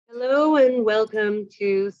Hello and welcome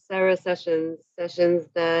to Sarah Sessions, sessions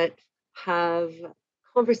that have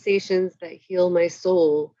conversations that heal my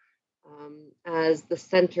soul as the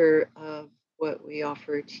center of what we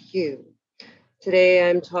offer to you. Today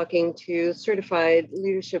I'm talking to certified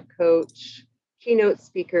leadership coach, keynote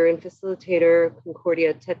speaker and facilitator,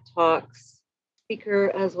 Concordia TED Talks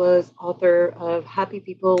speaker, as well as author of Happy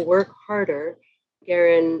People Work Harder,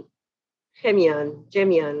 Garen.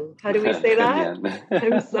 Jemian. How do we say that?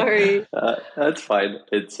 I'm sorry. That's fine.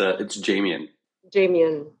 It's Jemian.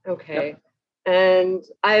 Jemian. Okay. Yep. And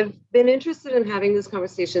I've been interested in having this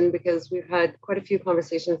conversation because we've had quite a few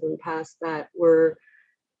conversations in the past that were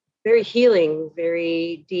very healing,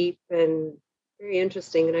 very deep, and very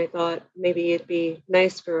interesting. And I thought maybe it'd be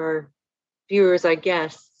nice for our viewers, our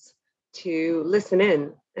guests, to listen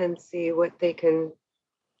in and see what they can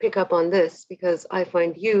pick up on this, because I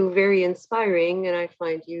find you very inspiring and I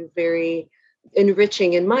find you very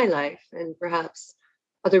enriching in my life, and perhaps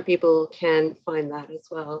other people can find that as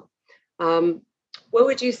well. What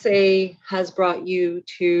would you say has brought you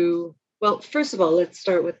to, well, first of all, let's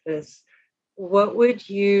start with this. What would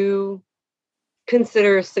you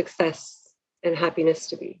consider success and happiness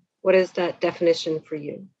to be? What is that definition for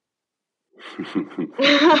you?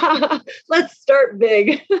 Let's start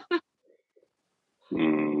big.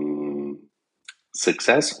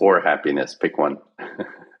 Success or happiness? Pick one.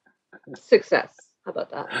 Success. How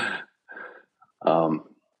about that?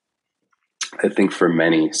 I think for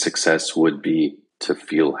many, success would be to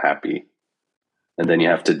feel happy. And then you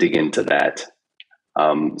have to dig into that.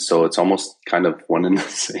 So it's almost kind of one and the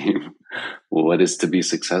same. What is to be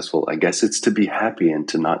successful? I guess it's to be happy and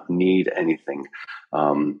to not need anything.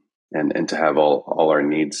 And to have all our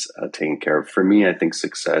needs taken care of. For me, I think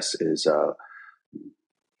success is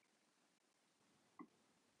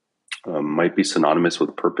might be synonymous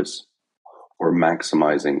with purpose or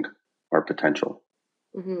maximizing our potential.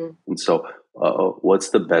 Mm-hmm. And so what's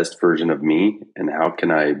the best version of me, and how can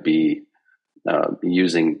I be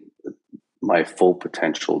using my full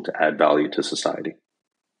potential to add value to society?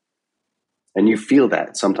 And you feel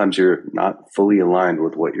that sometimes you're not fully aligned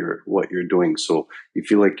with what you're doing. So you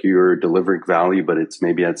feel like you're delivering value, but it's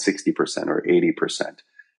maybe at 60% or 80%.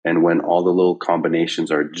 And when all the little combinations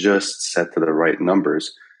are just set to the right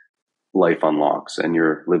numbers, life unlocks and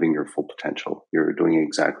you're living your full potential. You're doing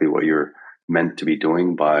exactly what you're meant to be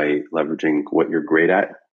doing by leveraging what you're great at,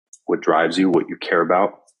 what drives you, what you care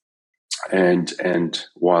about, and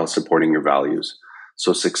while supporting your values.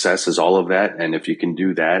 So success is all of that. And if you can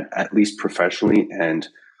do that, at least professionally and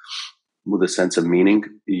with a sense of meaning,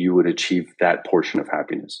 you would achieve that portion of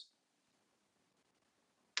happiness.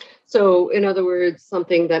 So in other words,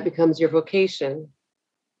 something that becomes your vocation,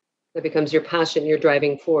 that becomes your passion, your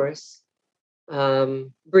driving force,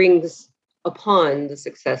 brings upon the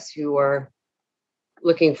success you are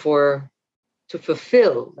looking for to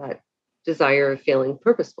fulfill that desire of feeling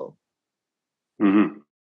purposeful. Mm-hmm.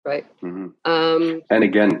 Right. Mm-hmm. And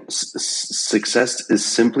again, success is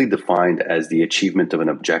simply defined as the achievement of an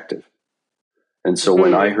objective. And so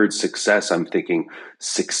when I heard success, I'm thinking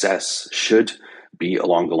success should be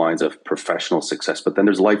along the lines of professional success, but then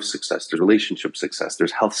there's life success, there's relationship success,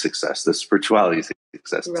 there's health success, there's spirituality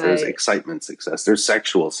success, right. There's excitement success, there's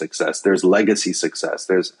sexual success, there's legacy success,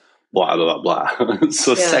 there's blah, blah, blah.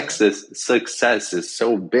 So success is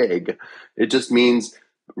so big. It just means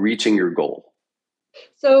reaching your goal.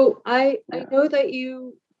 So I know that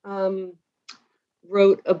you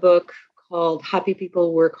wrote a book called Happy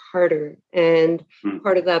People Work Harder. And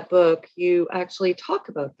part of that book, you actually talk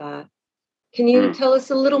about that. Can you tell us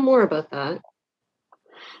a little more about that?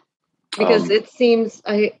 Because it seems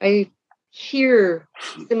I hear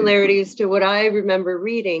similarities to what I remember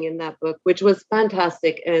reading in that book, which was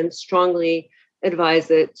fantastic, and strongly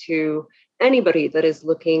advise it to anybody that is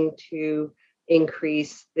looking to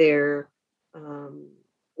increase their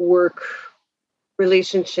work,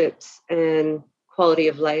 relationships, and quality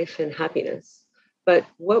of life and happiness. But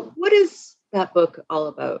what is that book all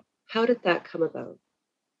about? How did that come about?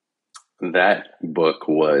 That book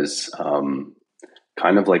was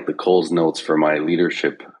kind of like the Coles Notes for my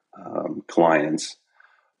leadership clients,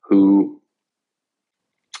 who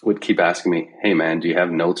would keep asking me, "Hey man, do you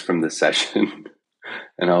have notes from this session?"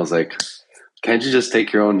 And I was like, "Can't you just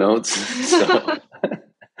take your own notes?" So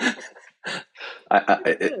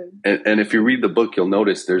and if you read the book, you'll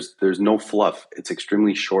notice there's no fluff. It's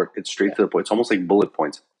extremely short. It's straight to the point. It's almost like bullet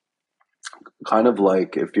points. Kind of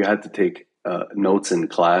like if you had to take notes in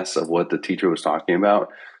class of what the teacher was talking about,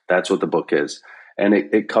 that's what the book is. And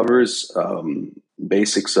it covers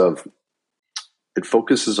basics of, it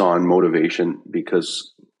focuses on motivation,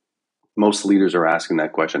 because most leaders are asking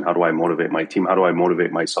that question. How do I motivate my team? How do I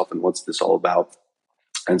motivate myself? And what's this all about?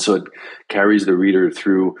 And so it carries the reader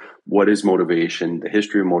through what is motivation, the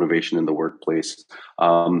history of motivation in the workplace,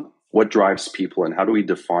 what drives people, and how do we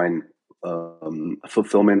define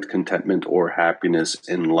fulfillment, contentment, or happiness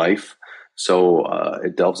in life. So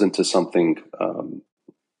it delves into something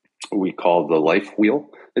we call the life wheel.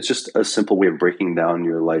 It's just a simple way of breaking down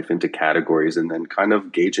your life into categories and then kind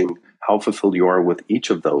of gauging how fulfilled you are with each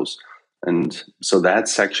of those. And so that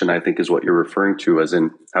section, I think, is what you're referring to, as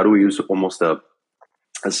in how do we use almost a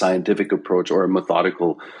scientific approach or a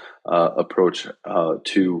methodical approach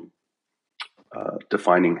to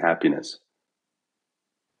defining happiness.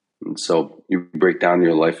 And so you break down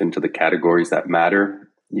your life into the categories that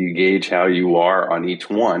matter. You gauge how you are on each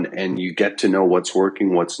one, and you get to know what's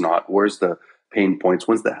working, what's not. Where's the pain points?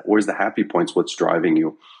 Where's the happy points? What's driving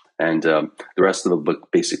you? And the rest of the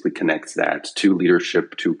book basically connects that to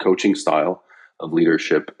leadership, to coaching style of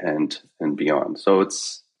leadership, and beyond. So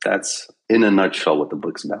that's in a nutshell what the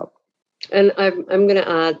book's about. And I'm going to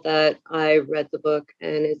add that I read the book,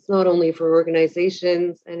 and it's not only for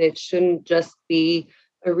organizations, and it shouldn't just be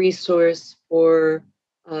a resource for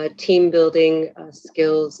team building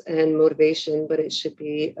skills and motivation, but it should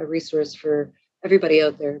be a resource for everybody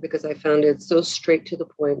out there, because I found it so straight to the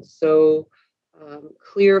point, so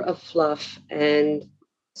clear of fluff, and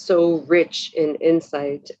so rich in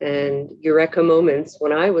insight and eureka moments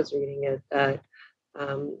when I was reading it, that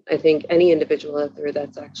I think any individual out there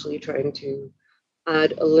that's actually trying to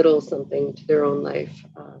add a little something to their own life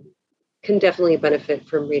can definitely benefit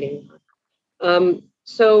from reading.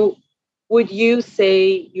 So would you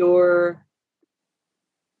say you are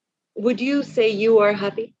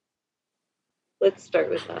happy? Let's start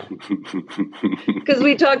with that. Because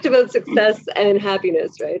we talked about success and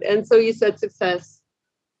happiness, right? And so you said success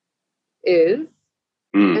is,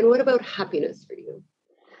 and what about happiness for you?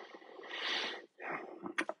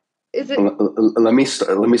 Is it? Let me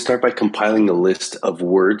start by compiling a list of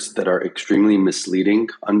words that are extremely misleading,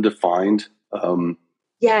 undefined, Yes,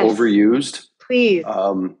 overused, please,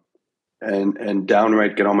 and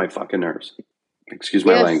downright get on my fucking nerves. Excuse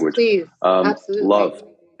my language. Please. Absolutely. Love,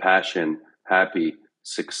 passion, happy,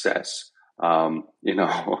 success. All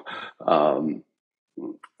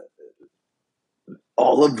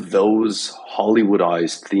of those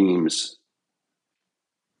Hollywoodized themes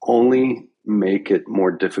only make it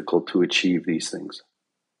more difficult to achieve these things.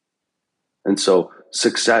 And so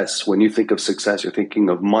success, when you think of success, you're thinking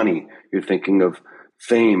of money, you're thinking of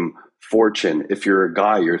fame, fortune. If you're a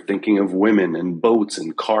guy, you're thinking of women and boats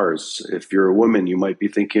and cars. If you're a woman, you might be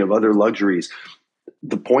thinking of other luxuries.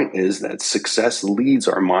 The point is that success leads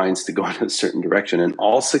our minds to go in a certain direction. And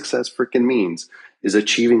all success freaking means is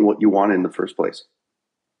achieving what you want in the first place.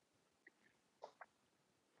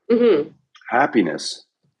 Mm-hmm. Happiness.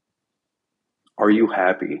 Are you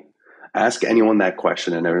happy? Ask anyone that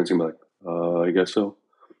question and everyone's going to be like, I guess so.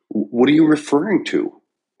 What are you referring to?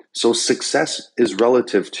 So success is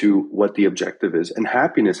relative to what the objective is, and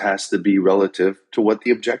happiness has to be relative to what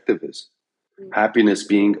the objective is. Mm-hmm. Happiness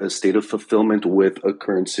being a state of fulfillment with a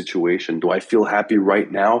current situation. Do I feel happy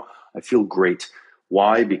right now? I feel great.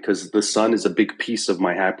 Why? Because the sun is a big piece of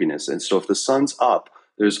my happiness. And so if the sun's up,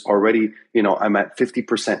 there's already, I'm at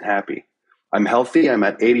 50% happy. I'm healthy, I'm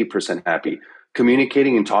at 80% happy.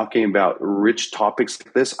 Communicating and talking about rich topics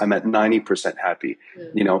like this, I'm at 90% happy.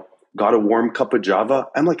 Yeah. Got a warm cup of Java,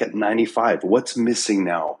 I'm like at 95. What's missing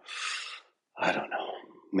now? I don't know.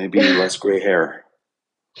 Maybe less gray hair.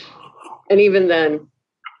 And even then.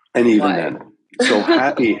 So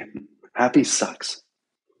happy sucks.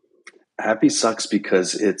 Happy sucks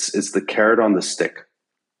because it's the carrot on the stick.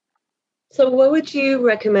 So what would you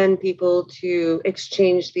recommend people to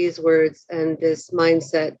exchange these words and this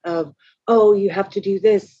mindset of, oh, you have to do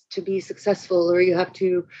this to be successful, or you have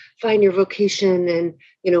to find your vocation and,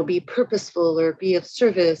 be purposeful or be of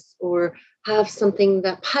service or have something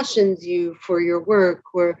that passions you for your work,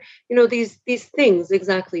 or, these things,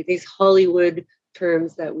 exactly, these Hollywood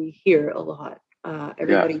terms that we hear a lot.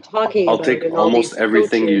 Everybody talking I'll about take it. Almost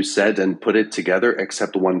everything you said and put it together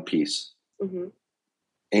except one piece. Mm-hmm.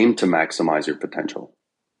 Aim to maximize your potential.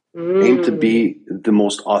 Aim to be the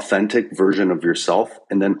most authentic version of yourself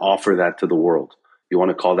and then offer that to the world. You want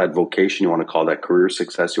to call that vocation, you want to call that career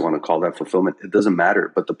success, you want to call that fulfillment. It doesn't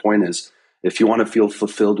matter. But the point is, if you want to feel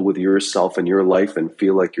fulfilled with yourself and your life and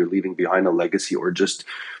feel like you're leaving behind a legacy or just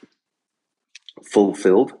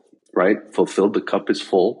fulfilled, right? Fulfilled, the cup is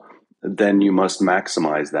full, then you must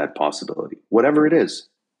maximize that possibility, whatever it is.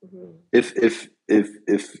 Mm-hmm. If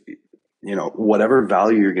whatever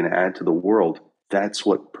value you're going to add to the world, That's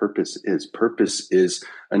what purpose is. Purpose is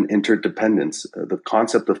an interdependence. The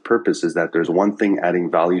concept of purpose is that there's one thing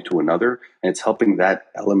adding value to another, and it's helping that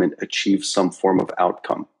element achieve some form of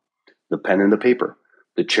outcome. The pen and the paper,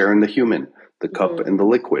 the chair and the human, the cup and the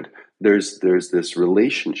liquid. There's this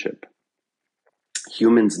relationship.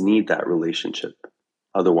 Humans need that relationship.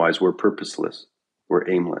 Otherwise, we're purposeless. We're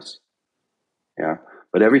aimless. Yeah.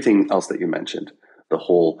 But everything else that you mentioned, the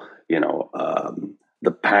whole,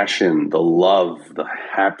 the passion, the love, the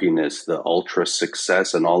happiness, the ultra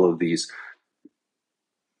success, and all of these.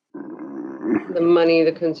 The money,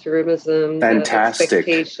 the consumerism, fantastic. The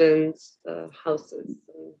expectations, the houses.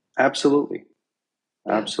 Absolutely.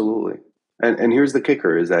 Yeah. Absolutely. And here's the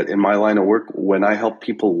kicker is that in my line of work, when I help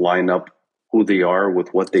people line up who they are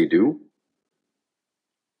with what they do,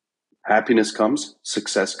 happiness comes,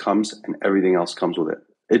 success comes, and everything else comes with it.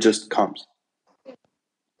 It just comes.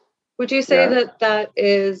 Would you say that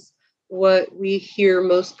is what we hear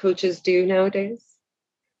most coaches do nowadays?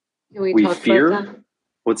 Can we talk about that?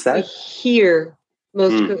 What's that? We hear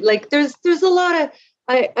most there's a lot of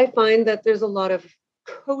I find that there's a lot of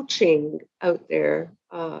coaching out there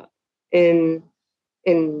in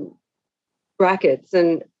brackets,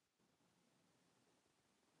 and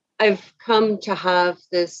I've come to have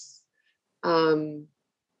this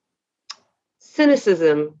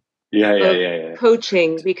cynicism of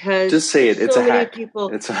coaching, because just say it. It's a hack.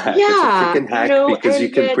 It's a hack. It's a freaking hack, because you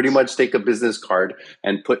can pretty much take a business card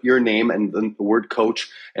and put your name and the word coach,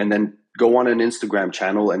 and then go on an Instagram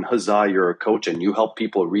channel and huzzah, you're a coach and you help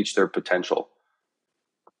people reach their potential.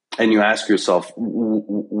 And you ask yourself,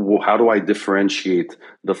 how do I differentiate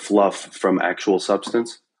the fluff from actual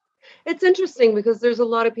substance? It's interesting because there's a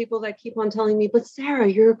lot of people that keep on telling me, but Sarah,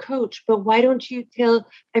 you're a coach, but why don't you tell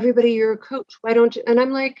everybody you're a coach? Why don't you? And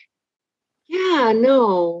I'm like, yeah,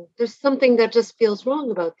 no, there's something that just feels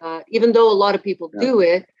wrong about that, even though a lot of people do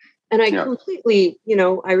it. And I completely,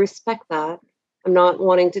 I respect that. I'm not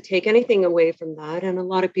wanting to take anything away from that. And a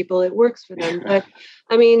lot of people, it works for them. But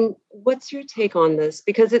I mean, what's your take on this?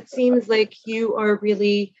 Because it seems like you are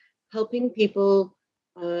really helping people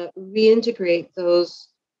reintegrate those,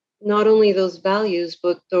 not only those values,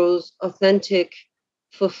 but those authentic,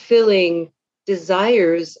 fulfilling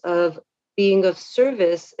desires of being of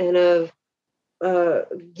service and of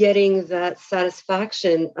getting that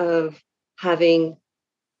satisfaction of having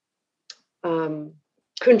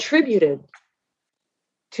contributed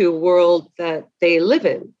to a world that they live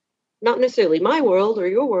in. Not necessarily my world or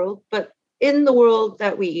your world, but in the world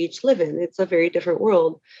that we each live in. It's a very different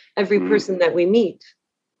world. Every person that we meet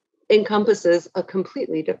encompasses a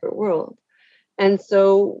completely different world. And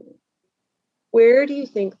so where do you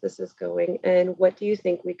think this is going? And what do you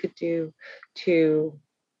think we could do to...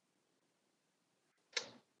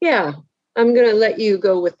 Yeah, I'm going to let you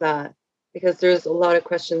go with that, because there's a lot of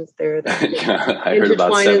questions there. That I heard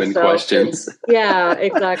about 7 questions. Yeah,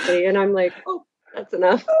 exactly. And I'm like, oh, that's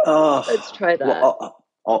enough. Let's try that. Well,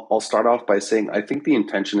 I'll start off by saying I think the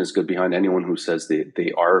intention is good behind anyone who says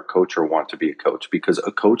they are a coach or want to be a coach, because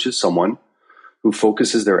a coach is someone who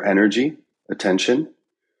focuses their energy, attention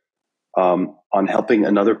on helping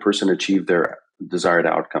another person achieve their desired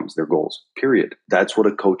outcomes, their goals, period. That's what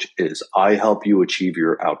a coach is. I help you achieve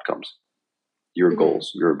your outcomes, your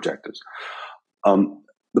goals, your objectives.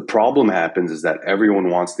 The problem happens is that everyone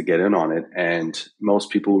wants to get in on it. And most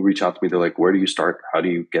people who reach out to me, they're like, where do you start? How do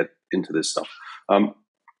you get into this stuff?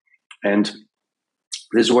 And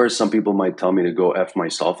this is where some people might tell me to go F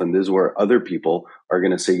myself. And this is where other people are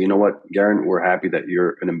going to say, you know what, Garen, we're happy that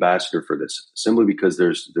you're an ambassador for this, simply because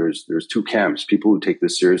there's 2 camps, people who take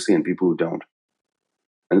this seriously and people who don't.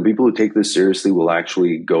 And the people who take this seriously will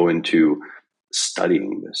actually go into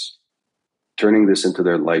studying this, turning this into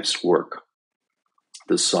their life's work,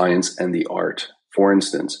 the science and the art. For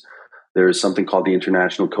instance, there is something called the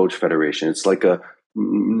International Coach Federation. It's like a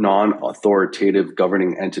non-authoritative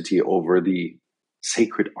governing entity over the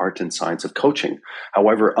sacred art and science of coaching.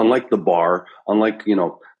 However, unlike the bar, unlike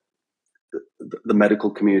the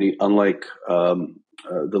medical community, unlike the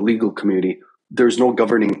legal community, there's no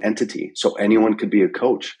governing entity. So anyone could be a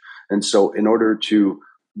coach. And so in order to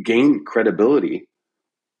gain credibility,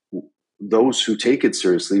 those who take it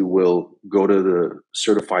seriously will go to the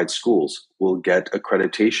certified schools, will get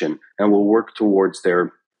accreditation, and will work towards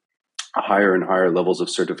their higher and higher levels of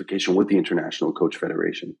certification with the International Coach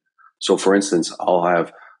Federation. So for instance,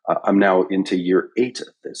 I'm now into year 8 of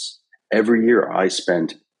this. Every year I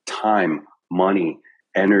spend time, money,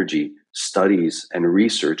 energy, studies, and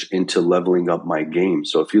research into leveling up my game.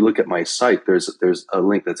 So if you look at my site, there's a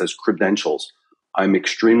link that says credentials. I'm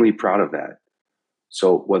extremely proud of that.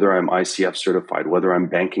 So whether I'm ICF certified, whether I'm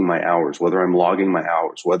banking my hours, whether I'm logging my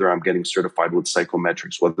hours, whether I'm getting certified with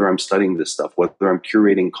psychometrics, whether I'm studying this stuff, whether I'm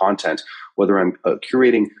curating content, whether I'm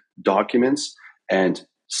curating documents and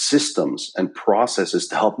systems and processes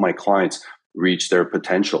to help my clients reach their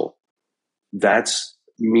potential, that's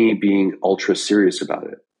me being ultra serious about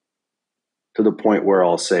it. To the point where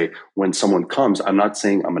I'll say, when someone comes, I'm not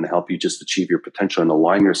saying I'm going to help you just achieve your potential and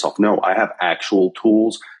align yourself. No, I have actual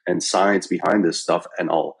tools and science behind this stuff, and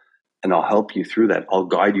I'll help you through that. I'll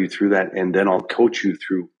guide you through that, and then I'll coach you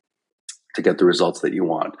through to get the results that you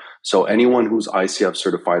want. So anyone who's ICF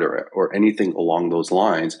certified or anything along those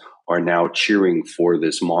lines are now cheering for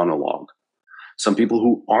this monologue. Some people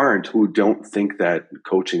who aren't, who don't think that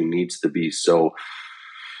coaching needs to be so,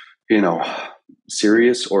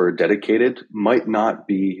 serious or dedicated, might not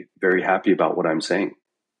be very happy about what I'm saying.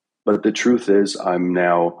 But the truth is, I'm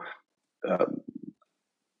now,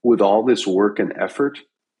 with all this work and effort,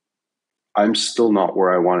 I'm still not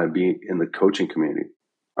where I want to be in the coaching community.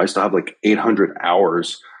 I still have like 800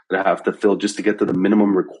 hours that I have to fill just to get to the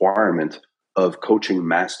minimum requirement of coaching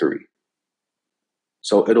mastery.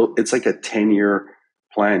 So it's like a 10-year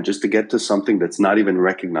plan just to get to something that's not even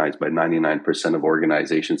recognized by 99% of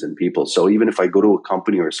organizations and people. So even if I go to a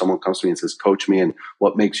company or someone comes to me and says, coach me, and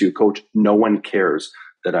what makes you a coach? No one cares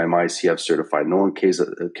that I'm ICF certified. No one cares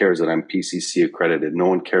that I'm PCC accredited. No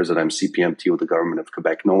one cares that I'm CPMT with the government of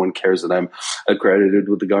Quebec. No one cares that I'm accredited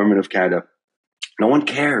with the government of Canada. No one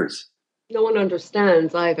cares. No one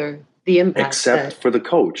understands either the impact. Except for the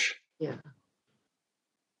coach. Yeah.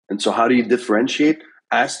 And so how do you differentiate?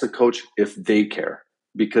 Ask the coach if they care.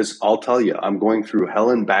 Because I'll tell you, I'm going through hell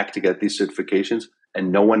and back to get these certifications,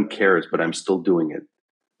 and no one cares, but I'm still doing it.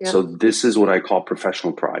 Yep. So this is what I call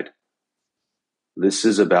professional pride. This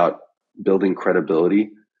is about building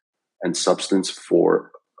credibility and substance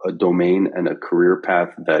for a domain and a career path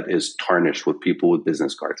that is tarnished with people with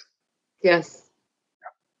business cards. Yes.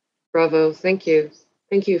 Bravo. Thank you.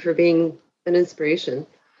 Thank you for being an inspiration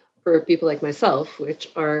for people like myself,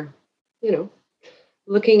 which are,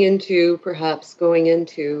 looking into perhaps going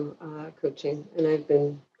into coaching. And I've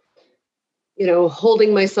been,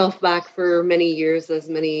 holding myself back for many years, as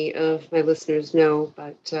many of my listeners know,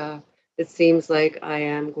 but it seems like I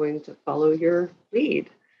am going to follow your lead.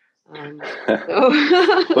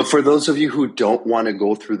 But for those of you who don't want to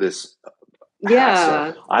go through this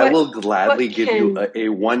hassle, I will gladly give you a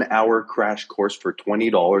 1-hour crash course for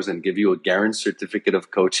 $20 and give you a Garen certificate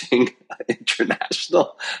of coaching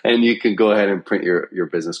international, and you can go ahead and print your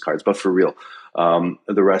business cards. But for real,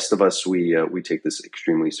 the rest of us, we take this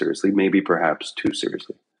extremely seriously, maybe perhaps too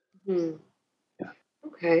seriously. Mm-hmm. Yeah.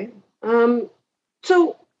 Okay.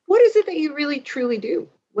 So what is it that you really truly do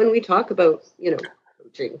when we talk about,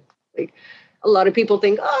 coaching? Like, a lot of people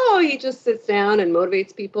think, oh, he just sits down and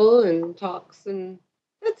motivates people and talks and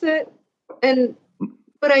that's it.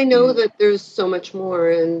 But I know that there's so much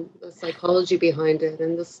more, and the psychology behind it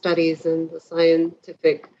and the studies and the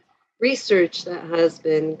scientific research that has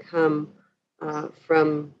been come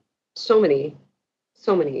from so many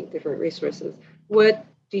different resources. What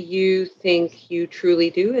do you think you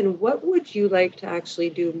truly do, and what would you like to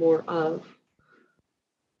actually do more of?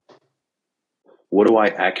 What do I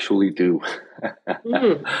actually do?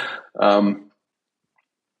 According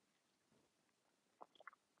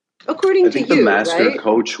to you, I think the master right?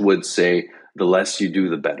 coach would say, the less you do,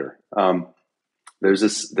 the better. There's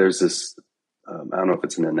this. I don't know if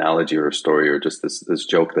it's an analogy or a story or just this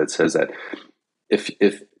joke that says that if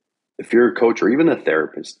you're a coach or even a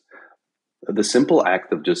therapist, the simple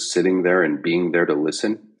act of just sitting there and being there to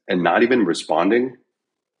listen and not even responding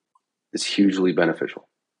is hugely beneficial.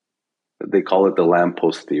 They call it the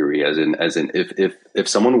lamppost theory, as in if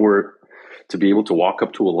someone were to be able to walk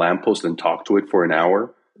up to a lamppost and talk to it for an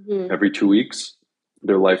hour every 2 weeks,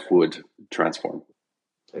 their life would transform.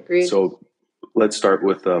 Agreed. So let's start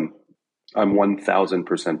with I'm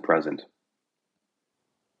 1000% present.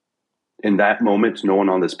 In that moment, no one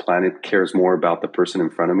on this planet cares more about the person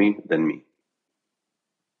in front of me than me.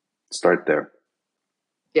 Start there.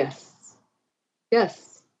 Yes.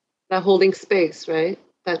 That holding space, right?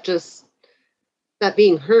 That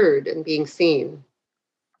being heard and being seen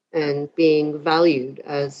and being valued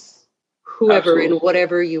as whoever and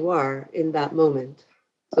whatever you are in that moment,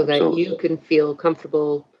 so that you can feel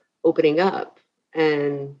comfortable opening up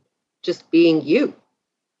and just being you.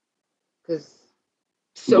 Because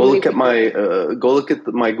go look at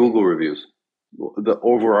my Google reviews. The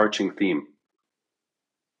overarching theme: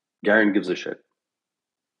 Garen gives a shit.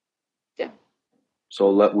 Yeah.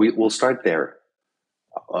 So we'll start there.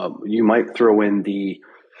 You might throw in the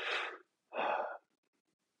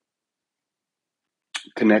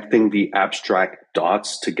connecting the abstract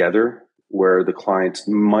dots together where the client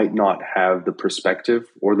might not have the perspective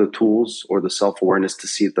or the tools or the self-awareness to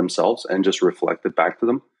see it themselves and just reflect it back to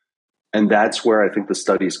them. And that's where I think the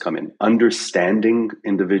studies come in, understanding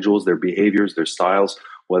individuals, their behaviors, their styles,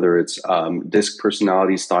 whether it's DISC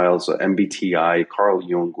personality styles, MBTI, Carl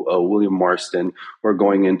Jung, William Marston, or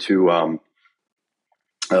going into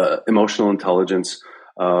emotional intelligence,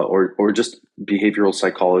 or just behavioral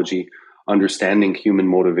psychology, understanding human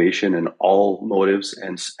motivation and all motives,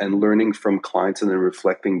 and learning from clients and then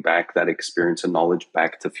reflecting back that experience and knowledge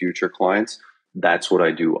back to future clients. That's what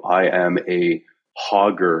I do. I am a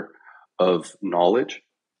hogger of knowledge,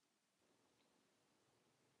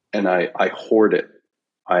 and I hoard it.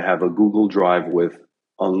 I have a Google Drive with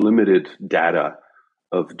unlimited data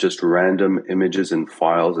of just random images and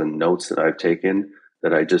files and notes that I've taken,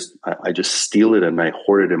 that I just steal it and I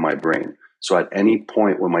hoard it in my brain. So at any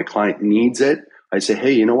point when my client needs it, I say,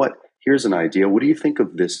 hey, you know what? Here's an idea. What do you think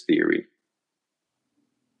of this theory?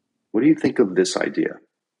 What do you think of this idea?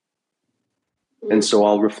 And so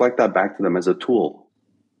I'll reflect that back to them as a tool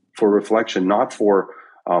for reflection, not for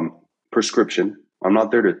prescription. I'm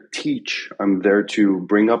not there to teach. I'm there to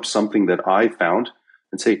bring up something that I found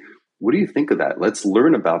and say, what do you think of that? Let's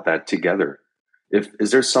learn about that together.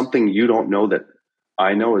 Is there something you don't know that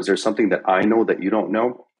I know? Is there something that I know that you don't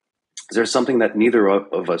know? Is there something that neither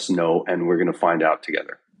of us know and we're going to find out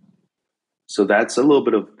together? So that's a little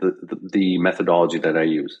bit of the methodology that I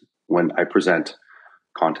use when I present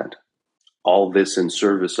content. All this in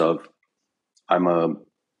service of, I'm a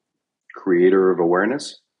creator of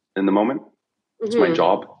awareness in the moment. It's my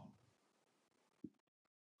job.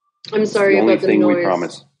 I'm sorry about the only thing we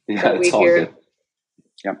promise. Yeah, it's all hear. good.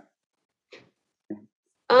 Yeah.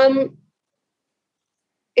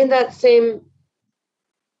 In that same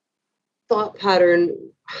thought pattern,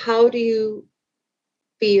 how do you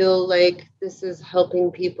feel like this is helping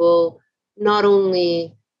people not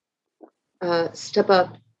only step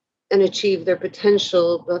up and achieve their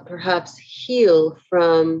potential, but perhaps heal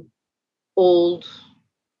from old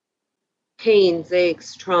pains,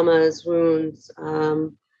 aches, traumas, wounds,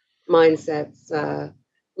 mindsets,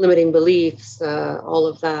 limiting beliefs, all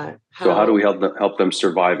of that? So how do we help them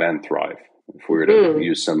survive and thrive? If we were to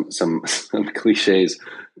use some cliches,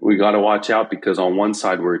 we got to watch out, because on one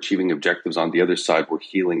side we're achieving objectives, on the other side we're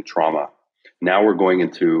healing trauma. Now we're going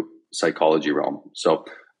into psychology realm. So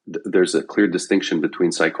there's a clear distinction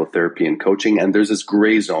between psychotherapy and coaching, and there's this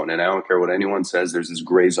gray zone. And I don't care what anyone says, there's this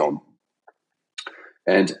gray zone.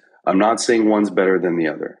 And I'm not saying one's better than the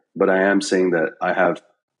other, but I am saying that I have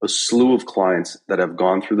a slew of clients that have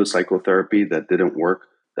gone through the psychotherapy that didn't work,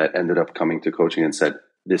 that ended up coming to coaching and said,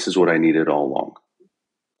 this is what I needed all along.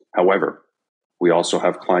 However, we also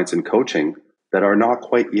have clients in coaching that are not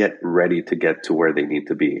quite yet ready to get to where they need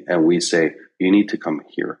to be. And we say, you need to come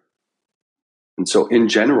here. And so in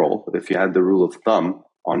general, if you had the rule of thumb,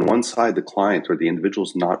 on one side, the client or the individual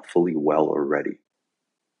is not fully well or ready.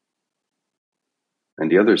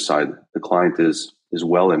 And the other side, the client is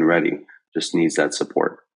well and ready, just needs that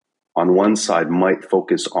support. On one side might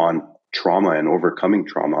focus on trauma and overcoming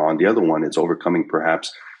trauma. On the other one, it's overcoming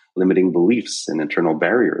perhaps limiting beliefs and internal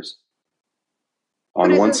barriers.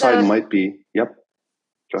 On one side might be, yep.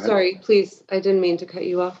 Go ahead. Sorry, please. I didn't mean to cut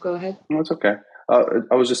you off. Go ahead. No, it's okay.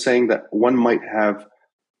 I was just saying that one might have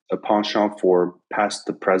a penchant for past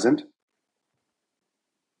the present,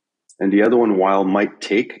 and the other one, while might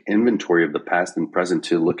take inventory of the past and present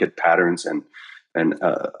to look at patterns and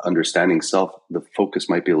understanding self, the focus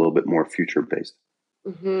might be a little bit more future based.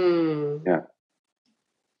 Yeah.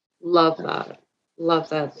 Love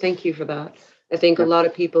that. Thank you for that. I think a lot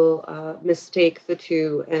of people mistake the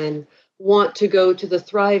two and want to go to the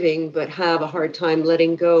thriving, but have a hard time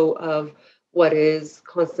letting go of what is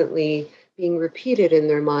constantly being repeated in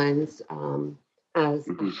their minds as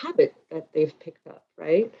a habit that they've picked up,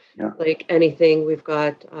 right? Yeah. Like anything, we've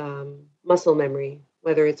got muscle memory,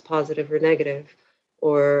 whether it's positive or negative,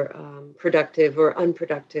 or productive or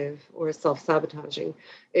unproductive, or self-sabotaging.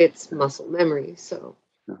 It's muscle memory. So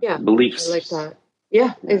yeah, beliefs. I like that.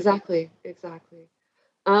 Yeah, exactly.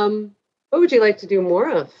 What would you like to do more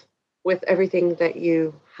of with everything that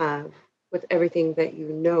you have, with everything that you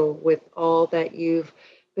know, with all that you've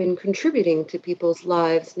been contributing to people's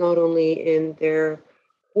lives, not only in their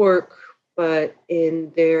work, but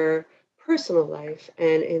in their personal life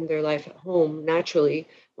and in their life at home? Naturally,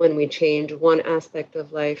 when we change one aspect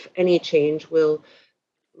of life, any change will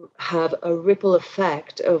have a ripple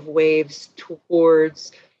effect of waves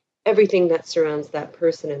towards everything that surrounds that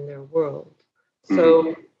person in their world.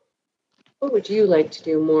 So what would you like to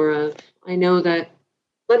do more of? I know that,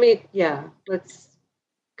 let's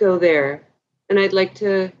go there. And I'd like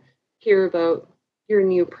to hear about your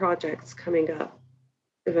new projects coming up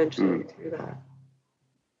eventually through that.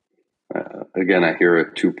 Again, I hear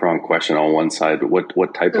a two-pronged question. On one side,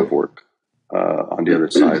 what type of work? On the other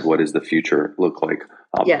side, what does the future look like?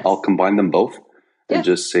 I'll combine them both and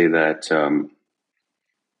just say that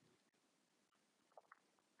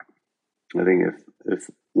I think if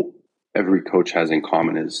every coach has in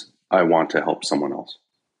common is I want to help someone else.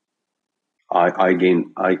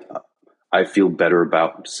 I feel better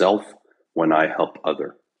about self when I help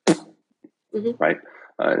other, right?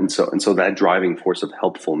 And so that driving force of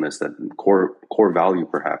helpfulness, that core value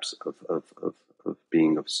perhaps of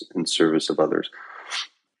being in service of others.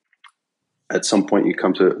 At some point, you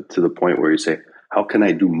come to the point where you say, "How can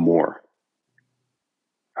I do more?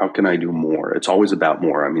 How can I do more?" It's always about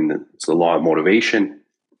more. I mean, it's the law of motivation: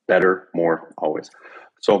 better, more, always.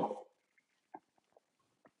 So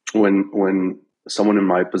when someone in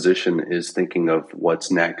my position is thinking of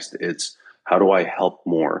what's next, it's how do I help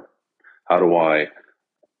more? How do I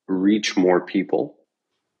reach more people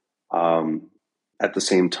at the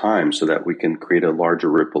same time so that we can create a larger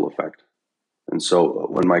ripple effect? And so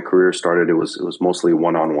when my career started, it was mostly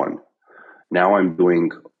one-on-one. Now I'm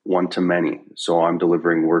doing one-to-many. So I'm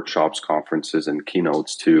delivering workshops, conferences, and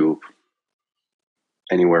keynotes to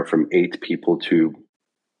anywhere from 8 people to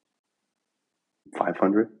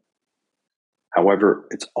 500. However,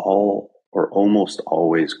 it's all or almost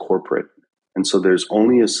always corporate. And so there's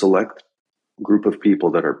only a select group of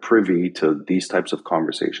people that are privy to these types of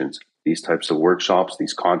conversations, these types of workshops,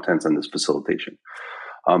 these contents, and this facilitation.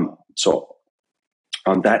 So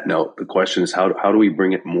on that note, the question is how do we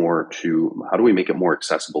bring it how do we make it more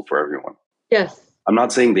accessible for everyone? Yes. I'm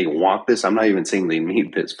not saying they want this. I'm not even saying they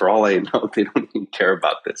need this. For all I know, they don't even care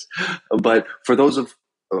about this. But for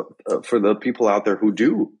for the people out there who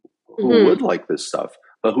do, who would like this stuff,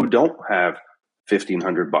 but who don't have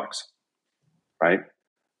 $1,500, right?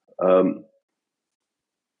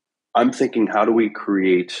 I'm thinking, how do we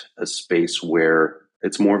create a space where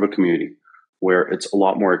it's more of a community, where it's a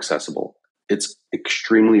lot more accessible, it's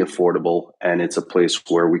extremely affordable, and it's a place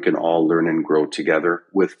where we can all learn and grow together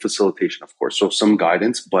with facilitation, of course. So some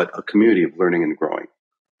guidance, but a community of learning and growing.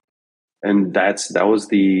 And that's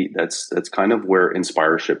kind of where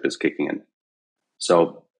Inspireship is kicking in.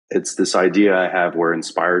 So it's this idea I have where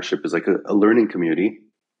Inspireship is like a learning community.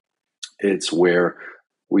 It's where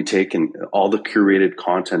we take in all the curated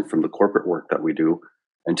content from the corporate work that we do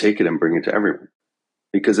and take it and bring it to everyone.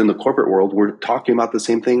 Because in the corporate world, we're talking about the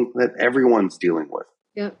same thing that everyone's dealing with.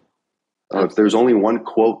 Yeah. If there's only one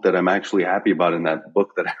quote that I'm actually happy about in that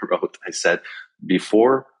book that I wrote, I said,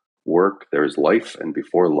 before work, there's life, and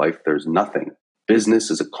before life, there's nothing.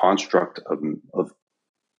 Business is a construct of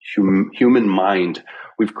human mind.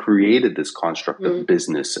 We've created this construct of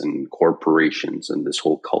business and corporations and this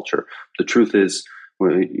whole culture. The truth is,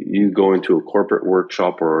 when you go into a corporate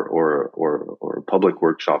workshop or a public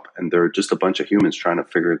workshop, and they're just a bunch of humans trying to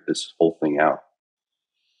figure this whole thing out.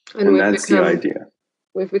 And that's the idea.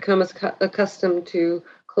 We've become accustomed to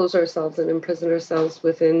close ourselves and imprison ourselves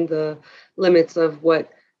within the limits of what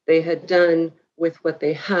they had done with what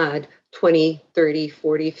they had 20, 30,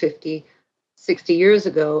 40, 50, 60 years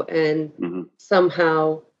ago. And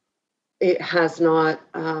somehow it has not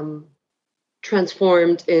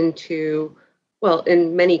transformed into, well,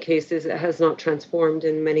 in many cases, it has not transformed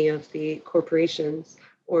in many of the corporations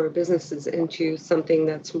or businesses into something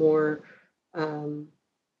that's more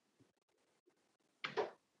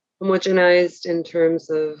homogenized in terms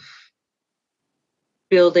of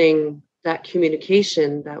building that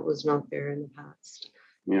communication that was not there in the past,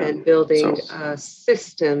 and building a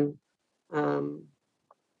system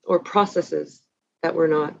or processes that were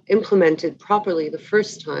not implemented properly the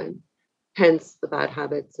first time, hence the bad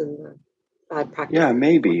habits and the bad practices. Yeah,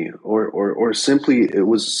 maybe, or simply it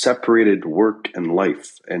was separated work and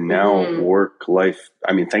life, and now work life.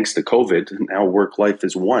 I mean, thanks to COVID, now work life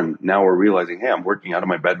is one. Now we're realizing, hey, I'm working out of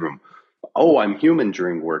my bedroom. Oh, I'm human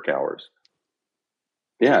during work hours.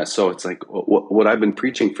 Yeah, so it's like what I've been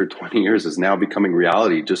preaching for 20 years is now becoming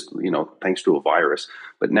reality. Just thanks to a virus.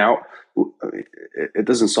 But now it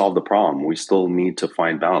doesn't solve the problem. We still need to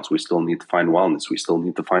find balance. We still need to find wellness. We still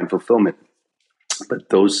need to find fulfillment. But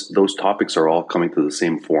those topics are all coming to the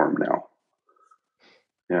same form now.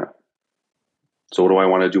 Yeah. So what do I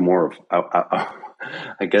want to do more of?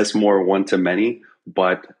 I guess more one-to-many,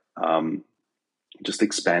 but just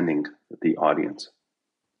expanding the audience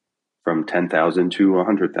from 10,000 to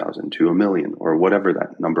 100,000 to 1 million, or whatever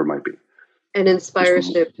that number might be. And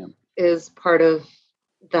Inspireship is part of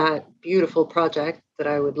that beautiful project that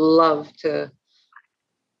I would love to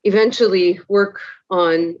eventually work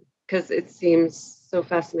on, because it seems so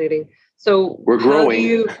fascinating. So we're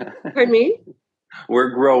growing. Pardon me? We're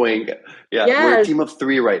growing. Yeah, Yes. we're a team of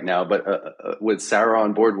 3 right now, but with Sarah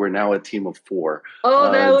on board, we're now a team of 4.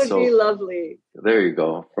 Oh, that would be lovely. There you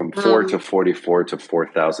go. From 4 to 44 to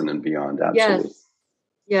 4,000 and beyond. Absolutely.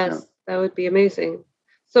 Yes, yeah. That would be amazing.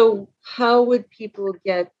 So how would people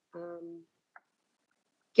get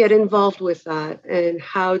involved with that? And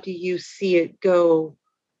how do you see it go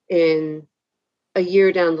in a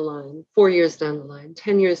year down the line, 4 years down the line,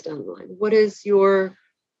 10 years down the line? What is your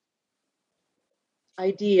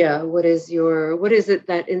idea? What is it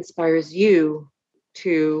that inspires you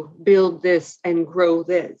to build this and grow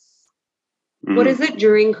this? What is it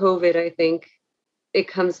during COVID? I think it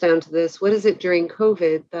comes down to this. What is it during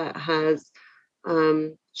COVID that has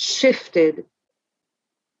shifted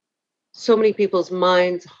so many people's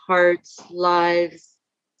minds, hearts, lives,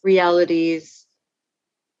 realities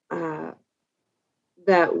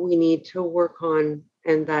that we need to work on,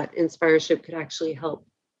 and that Inspireship could actually help?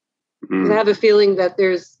 I have a feeling that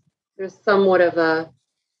there's somewhat of a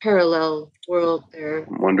parallel world there.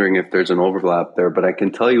 I'm wondering if there's an overlap there, but I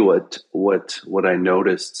can tell you what I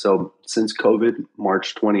noticed. So since COVID,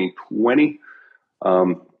 March 2020,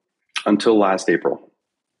 until last April,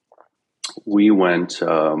 we went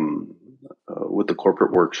with the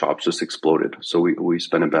corporate workshops just exploded. So we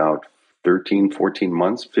spent about 13, 14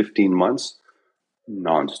 months, 15 months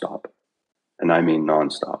nonstop. And I mean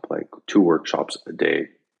nonstop, like 2 workshops a day.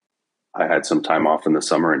 I had some time off in the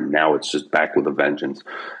summer, and now it's just back with a vengeance.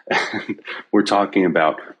 And we're talking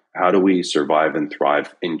about how do we survive and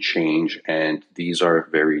thrive in change. And these are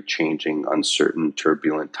very changing, uncertain,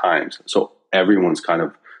 turbulent times. So everyone's kind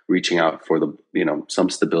of reaching out for some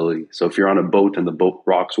stability. So if you're on a boat and the boat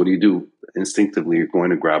rocks, what do? Instinctively, you're going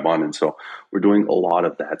to grab on. And so we're doing a lot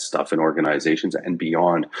of that stuff in organizations and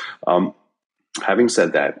beyond. Having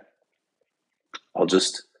said that, I'll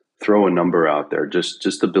just throw a number out there just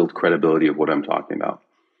to build credibility of what I'm talking about.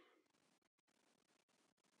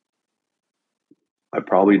 I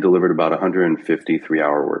probably delivered about 150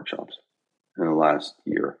 3-hour workshops in the last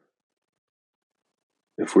year.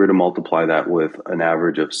 If we were to multiply that with an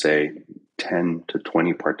average of, say, 10 to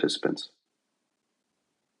 20 participants,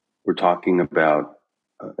 we're talking about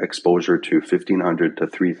exposure to 1,500 to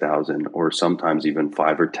 3,000, or sometimes even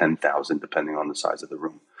 5,000 or 10,000, depending on the size of the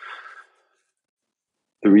room.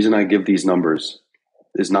 The reason I give these numbers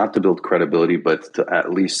is not to build credibility, but to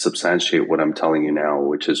at least substantiate what I'm telling you now,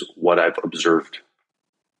 which is what I've observed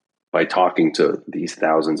by talking to these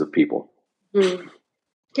thousands of people.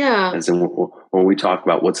 Yeah. And so when we talk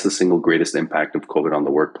about what's the single greatest impact of COVID on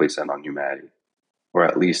the workplace and on humanity, or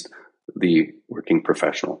at least the working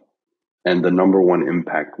professional, and the number one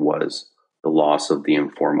impact was the loss of the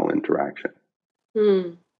informal interaction.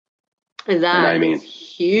 And that is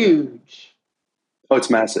huge. Oh, it's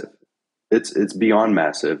massive. It's beyond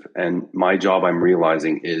massive. And my job, I'm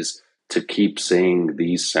realizing, is to keep saying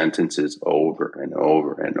these sentences over and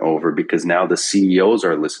over and over, because now the CEOs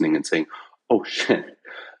are listening and saying, oh shit,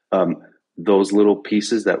 those little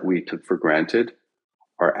pieces that we took for granted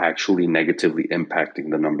are actually negatively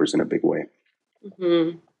impacting the numbers in a big way.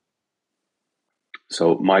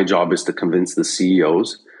 So my job is to convince the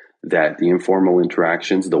CEOs that the informal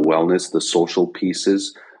interactions, the wellness, the social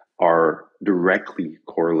pieces are directly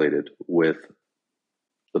correlated with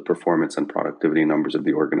the performance and productivity numbers of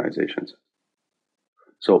the organizations.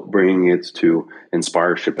 So bringing it to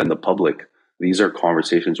Inspireship and the public, these are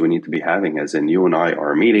conversations we need to be having, as in you and I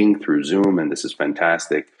are meeting through Zoom, and this is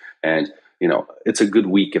fantastic. And, it's a good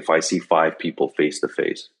week if I see 5 people face to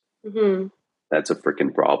face. That's a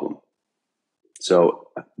freaking problem. So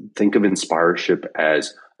think of Inspireship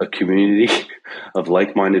as a community of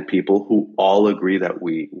like-minded people who all agree that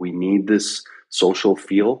we need this social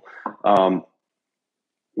feel,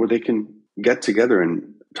 where they can get together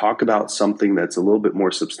and talk about something that's a little bit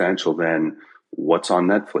more substantial than what's on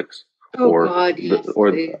Netflix.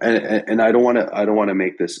 And I don't want to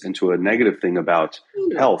make this into a negative thing about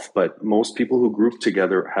health, but most people who group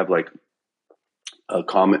together have like a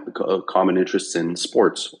common interests in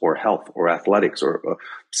sports or health or athletics or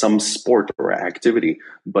some sport or activity.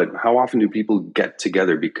 But how often do people get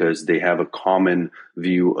together because they have a common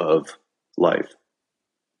view of life?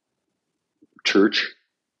 Church,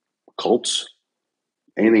 cults,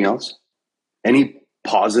 anything else? Any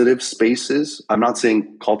positive spaces? I'm not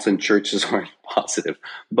saying cults and churches aren't positive,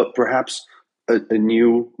 but perhaps a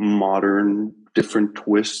new, modern, different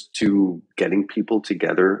twist to getting people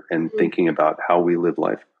together and thinking about how we live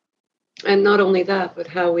life. And not only that, but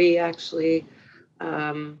how we actually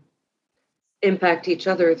impact each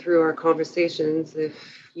other through our conversations. If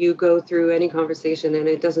you go through any conversation and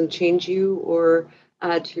it doesn't change you or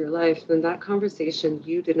add to your life, then that conversation,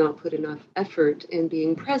 you did not put enough effort in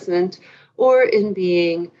being present or in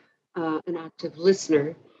being an active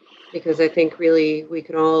listener. Because I think really we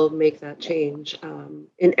can all make that change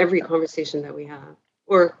in every conversation that we have,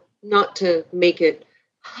 or not to make it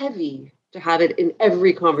heavy to have it in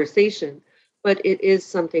every conversation, but it is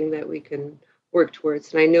something that we can work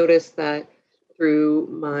towards. And I noticed that through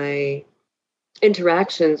my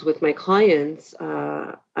interactions with my clients,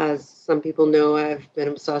 as some people know, I've been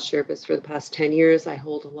a massage therapist for the past 10 years. I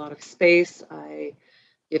hold a lot of space. I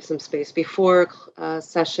give some space before a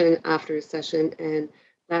session, after a session, and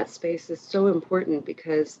that space is so important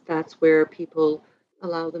because that's where people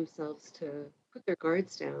allow themselves to put their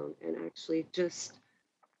guards down and actually just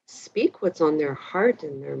speak what's on their heart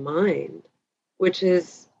and their mind, which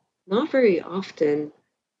is not very often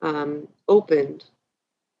opened.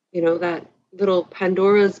 That little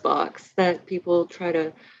Pandora's box that people try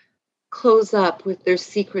to close up with their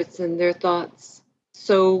secrets and their thoughts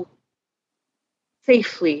so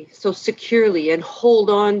safely, so securely, and hold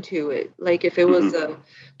on to it like if it was a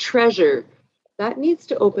treasure. That needs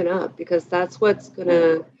to open up because that's what's going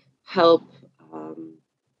to help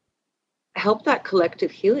help that collective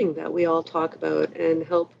healing that we all talk about and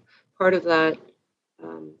help part of that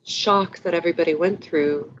shock that everybody went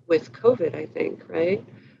through with COVID, I think, right?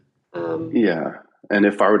 Yeah. And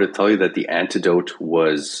if I were to tell you that the antidote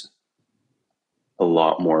was a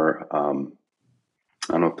lot more, I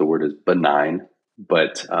don't know if the word is benign,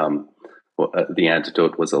 but the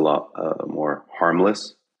antidote was a lot more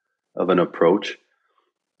harmless of an approach.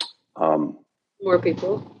 More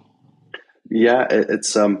people. Yeah,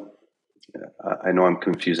 it's I know I'm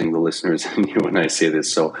confusing the listeners and you when I say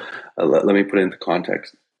this, so let me put it into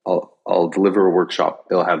context. I'll deliver a workshop.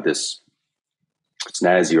 They'll have this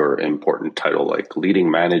snazzy or important title like leading,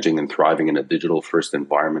 managing, and thriving in a digital first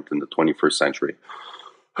environment in the 21st century.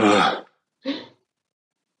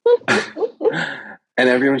 And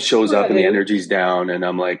everyone shows up and the energy's down, and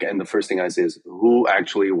I'm like, and the first thing I say is, who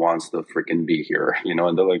actually wants to freaking be here?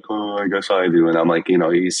 And they're like, oh, I guess I do. And I'm like,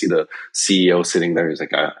 you see the CEO sitting there. He's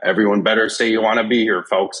like, everyone better say you want to be here,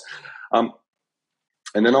 folks. And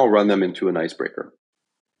then I'll run them into an icebreaker.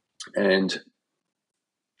 And,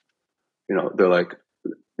 they're like,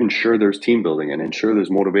 ensure there's team building and ensure there's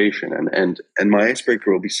motivation. And my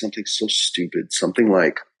icebreaker will be something so stupid, something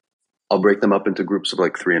like, I'll break them up into groups of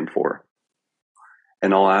like 3 and 4.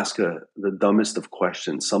 And I'll ask the dumbest of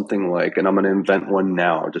questions, something like, and I'm going to invent one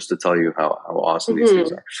now just to tell you how awesome these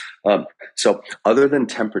things are. So other than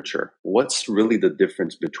temperature, what's really the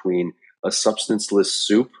difference between a substanceless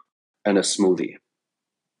soup and a smoothie?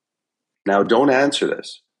 Now, don't answer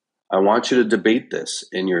this. I want you to debate this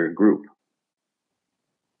in your group,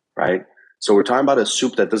 right? So we're talking about a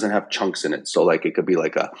soup that doesn't have chunks in it. So like it could be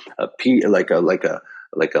like a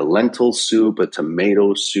lentil soup, a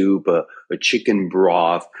tomato soup, a chicken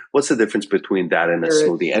broth. What's the difference between that and a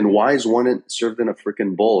smoothie? And why is one served in a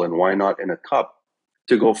freaking bowl and why not in a cup?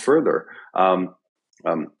 To go further,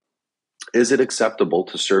 is it acceptable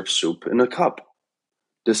to serve soup in a cup?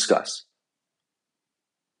 Discuss.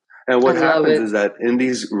 And what happens is that in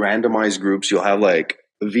these randomized groups, you'll have like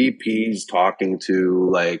VPs talking to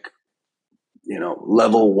like,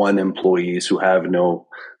 level 1 employees who have no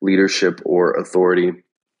leadership or authority.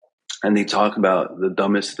 And they talk about the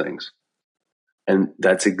dumbest things. And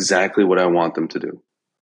that's exactly what I want them to do,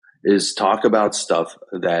 is talk about stuff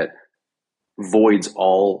that voids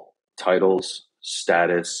all titles,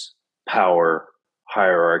 status, power,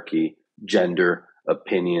 hierarchy, gender,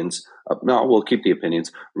 opinions. No, we'll keep the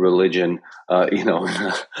opinions, religion, other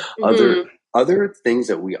things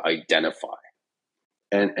that we identify.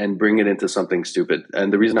 And bring it into something stupid.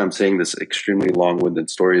 And the reason I'm saying this extremely long-winded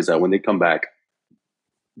story is that when they come back,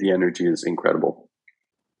 the energy is incredible.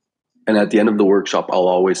 And at the end of the workshop, I'll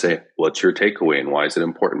always say, what's your takeaway and why is it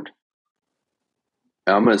important?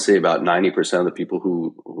 And I'm going to say about 90% of the people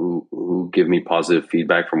who give me positive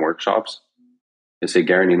feedback from workshops, they say,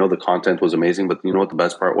 Garen, the content was amazing, but you know what the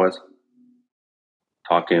best part was?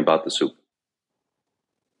 Talking about the soup.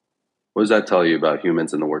 What does that tell you about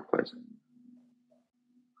humans in the workplace?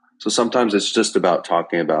 So sometimes it's just about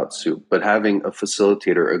talking about soup, but having a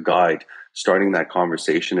facilitator, a guide, starting that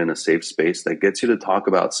conversation in a safe space that gets you to talk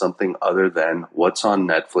about something other than what's on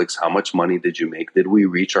Netflix, how much money did you make, did we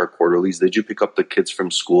reach our quarterlies, did you pick up the kids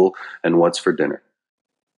from school, and what's for dinner.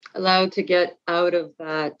 Allowed to get out of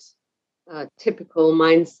that typical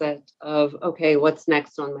mindset of, okay, what's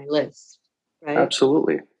next on my list, right?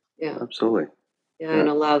 Absolutely. Yeah. Absolutely. Yeah, and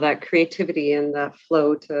allow that creativity and that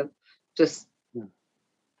flow to just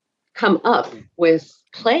come up with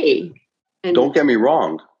play. And don't get me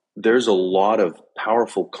wrong, there's a lot of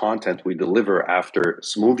powerful content we deliver after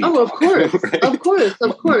smoothie talk. Of course, right? of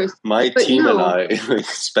course. My team and I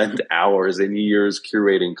spend hours and years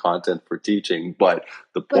curating content for teaching, but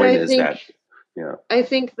the point is that, I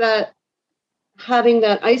think that having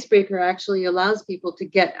that icebreaker actually allows people to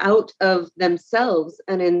get out of themselves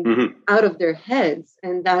and out of their heads.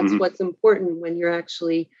 And that's what's important when you're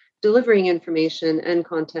actually delivering information and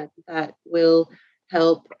content that will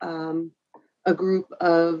help a group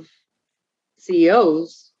of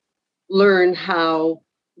CEOs learn how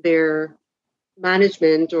their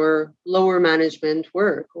management or lower management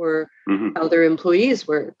work, or how their employees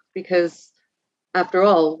work, because after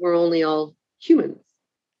all, we're only all humans,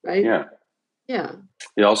 right? Yeah.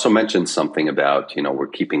 You also mentioned something about, we're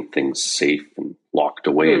keeping things safe and locked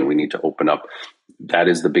away and we need to open up. That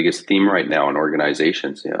is the biggest theme right now in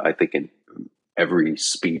organizations. I think in every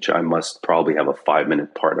speech, I must probably have a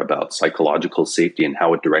 5-minute part about psychological safety and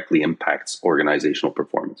how it directly impacts organizational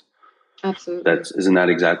performance. Absolutely. Isn't that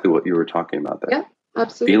exactly what you were talking about there? Yeah,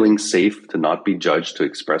 absolutely. Feeling safe to not be judged, to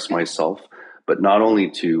express myself, but not only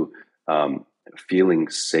to feeling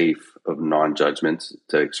safe of non-judgment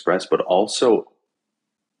to express, but also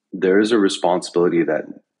there is a responsibility that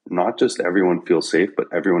not just everyone feels safe, but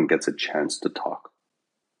everyone gets a chance to talk.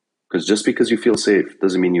 Because just because you feel safe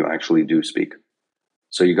doesn't mean you actually do speak.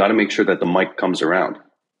 So you got to make sure that the mic comes around.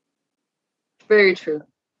 Very true.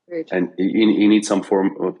 Very true. And you need some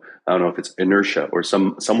form of, I don't know if it's inertia or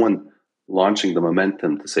someone launching the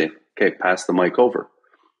momentum to say, okay, pass the mic over.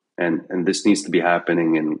 And this needs to be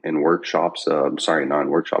happening in workshops, not in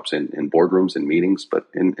workshops, in boardrooms, in meetings, but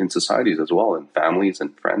in societies as well, in families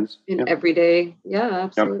and friends. In every day. Yeah,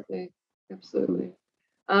 absolutely. Yep. Absolutely.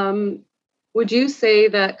 Would you say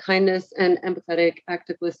that kindness and empathetic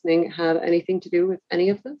active listening have anything to do with any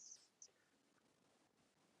of this?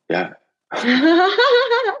 Yeah. I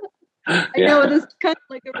know this is kind of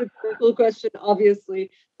like a rhetorical question,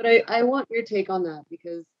 obviously, but I want your take on that,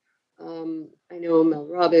 because I know Mel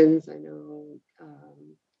Robbins, I know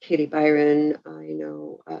Katie Byron, I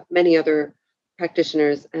know many other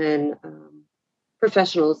practitioners and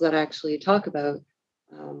professionals that actually talk about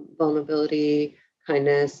vulnerability,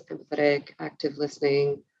 kindness, empathetic, active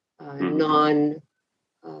listening,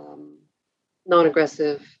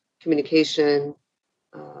 non-aggressive communication,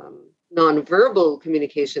 non-verbal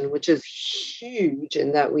communication, which is huge,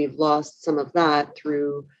 in that we've lost some of that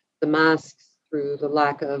through the masks, through the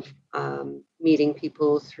lack of meeting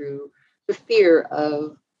people, through the fear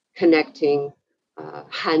of connecting,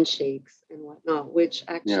 handshakes and whatnot, which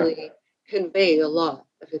actually convey a lot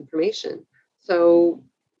of information. So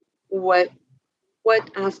what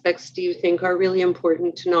aspects do you think are really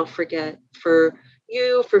important to not forget, for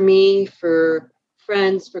you, for me, for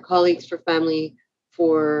friends, for colleagues, for family,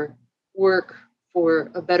 for work,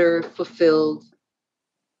 for a better fulfilled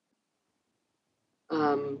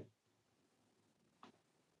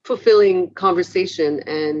fulfilling conversation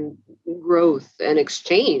and growth and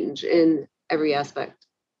exchange in every aspect?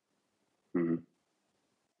 There's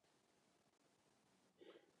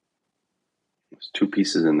two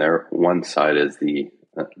pieces in there. One side is the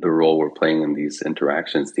role we're playing in these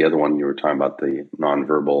interactions. The other one, you were talking about the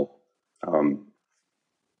nonverbal.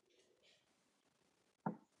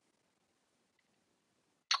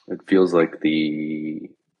 It feels like the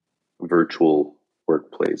virtual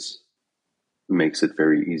workplace makes it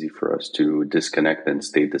very easy for us to disconnect and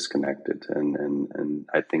stay disconnected. And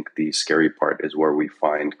I think the scary part is where we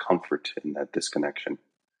find comfort in that disconnection.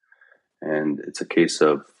 And it's a case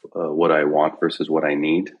of what I want versus what I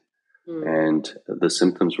need. And the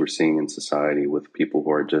symptoms we're seeing in society with people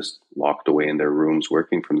who are just locked away in their rooms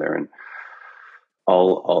working from there. And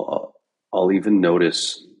I'll even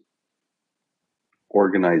notice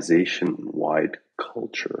organization-wide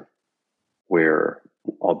culture where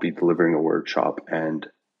I'll be delivering a workshop and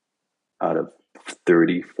out of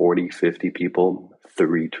 30, 40, 50 people,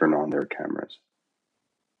 3 turn on their cameras.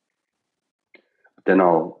 Then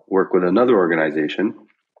I'll work with another organization.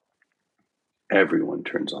 Everyone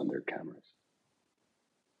turns on their cameras.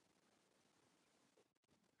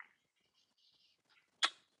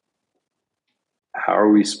 How are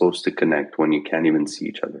we supposed to connect when you can't even see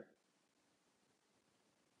each other?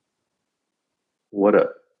 What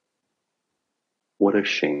a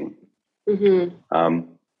shame. And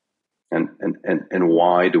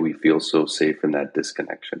why do we feel so safe in that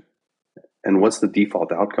disconnection? And what's the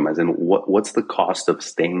default outcome? As in, what's the cost of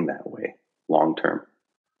staying that way long term?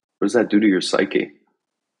 What does that do to your psyche?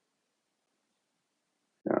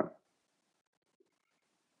 Yeah.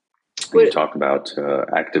 You talk about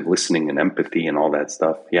active listening and empathy and all that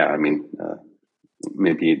stuff. Yeah, I mean,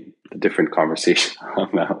 maybe a different conversation on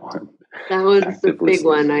that one. That was a big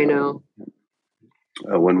one, I know.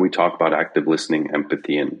 When we talk about active listening,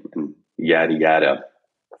 empathy, and yada yada,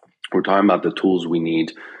 we're talking about the tools we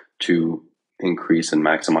need to increase and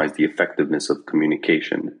maximize the effectiveness of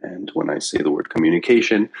communication. And when I say the word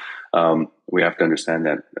communication, we have to understand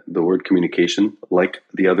that the word communication, like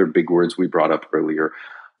the other big words we brought up earlier,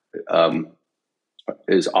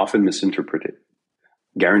 is often misinterpreted.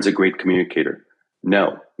 Garen's a great communicator.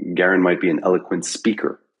 No, Garen might be an eloquent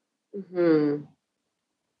speaker. Mm-hmm.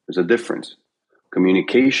 There's a difference.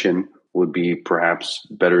 Communication would be perhaps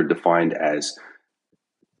better defined as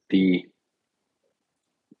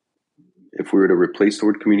if we were to replace the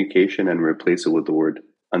word communication and replace it with the word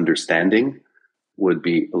understanding, would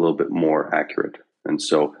be a little bit more accurate. And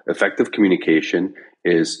so effective communication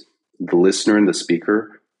is the listener and the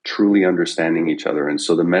speaker truly understanding each other. And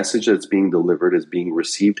so the message that's being delivered is being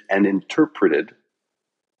received and interpreted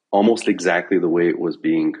almost exactly the way it was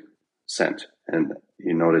being sent. And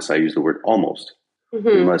you notice I use the word almost. Mm-hmm.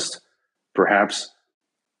 We must perhaps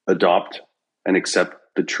adopt and accept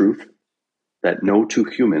the truth that no two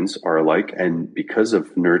humans are alike. And because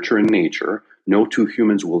of nurture and nature, no two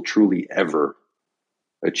humans will truly ever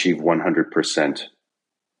achieve 100%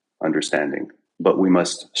 understanding. But we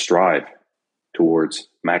must strive towards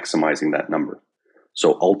maximizing that number.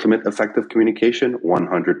 So ultimate effective communication,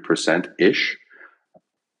 100%-ish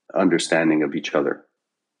understanding of each other.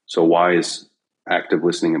 So why is active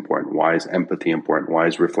listening important? Why is empathy important? Why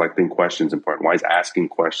is reflecting questions important? Why is asking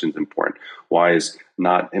questions important? Why is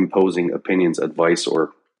not imposing opinions, advice,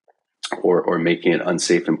 or making it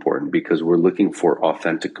unsafe important? Because we're looking for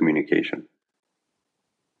authentic communication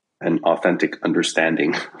and authentic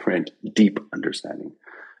understanding, right? Deep understanding.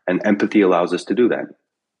 And empathy allows us to do that.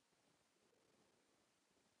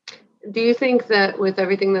 Do you think that with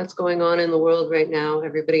everything that's going on in the world right now,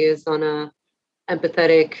 everybody is on a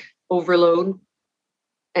empathetic overload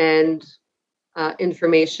and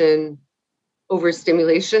information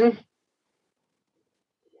overstimulation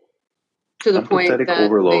to the point that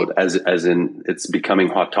overload, as in it's becoming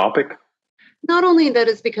hot topic? Not only that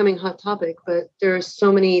it's becoming hot topic, but there are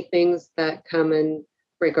so many things that come and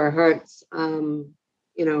break our hearts.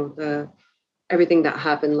 Everything that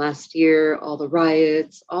happened last year, all the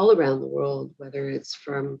riots all around the world, whether it's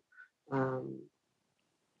from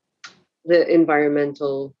the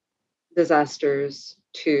environmental disasters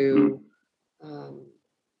to,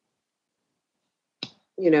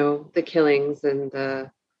 the killings and the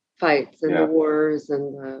fights and the wars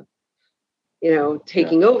and the,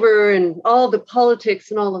 taking over and all the politics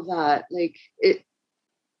and all of that.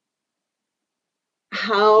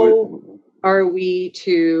 How are we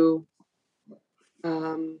to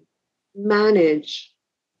manage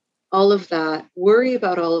all of that, worry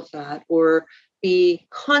about all of that, or be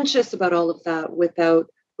conscious about all of that without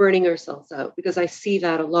burning ourselves out? Because I see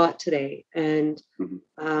that a lot today. And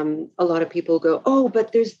a lot of people go, oh,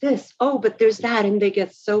 but there's this, oh, but there's that. And they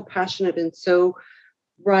get so passionate and so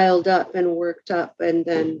riled up and worked up. And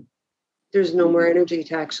then there's no more energy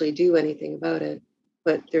to actually do anything about it.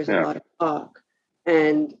 But there's a lot of talk.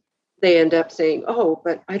 And they end up saying, oh,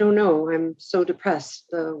 but I don't know. I'm so depressed.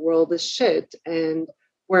 The world is shit. And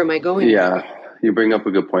where am I going? Yeah, you bring up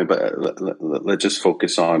a good point, but let's just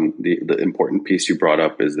focus on the important piece you brought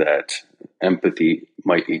up is that empathy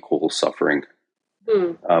might equal suffering.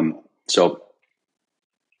 So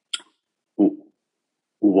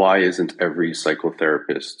why isn't every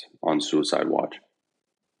psychotherapist on suicide watch?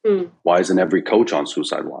 Why isn't every coach on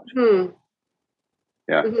suicide watch?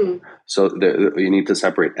 Yeah. So you need to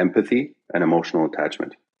separate empathy and emotional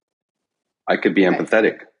attachment. I could be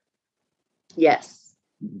empathetic. Yes.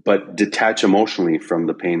 But detach emotionally from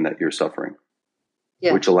the pain that you're suffering,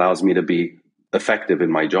 which allows me to be effective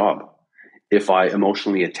in my job. If I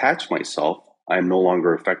emotionally attach myself, I'm no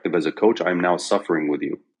longer effective as a coach. I'm now suffering with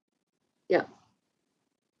you. Yeah.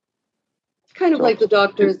 It's kind of like the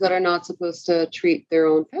doctors that are not supposed to treat their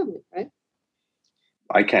own family, right?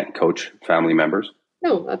 I can't coach family members.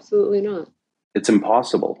 No, absolutely not. It's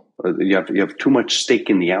impossible. You have too much stake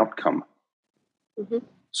in the outcome.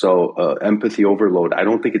 So empathy overload, I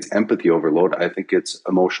don't think it's empathy overload. I think it's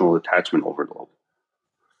emotional attachment overload.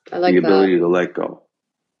 I like the ability to let go.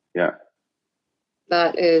 Yeah.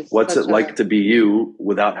 That is. What's it like to be you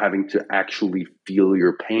without having to actually feel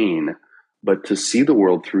your pain, but to see the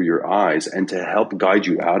world through your eyes and to help guide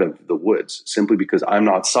you out of the woods? Simply because I'm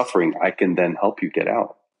not suffering, I can then help you get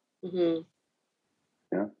out.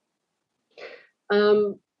 Yeah.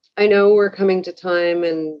 I know we're coming to time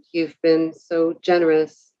and you've been so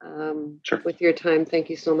generous Sure. with your time. Thank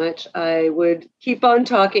you so much. I would keep on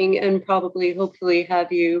talking and probably, hopefully,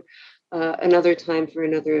 have you another time for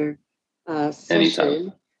another session.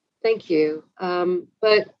 Anytime. Thank you.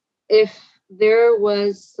 But if there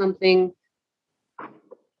was something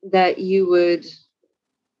that you would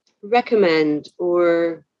recommend,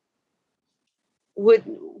 or what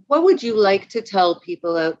would you like to tell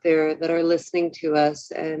people out there that are listening to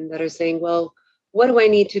us and that are saying, well, what do I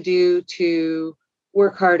need to do to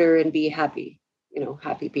work harder and be happy?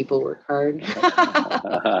 Happy people work hard.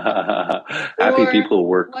 Happy Or people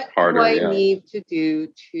work what do harder. I Yeah. need to do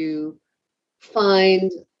to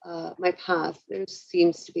find my path? There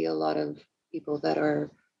seems to be a lot of people that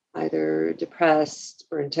are either depressed,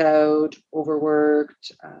 burnt out,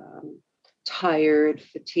 overworked, tired,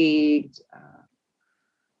 fatigued,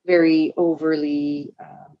 very overly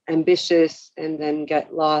ambitious, and then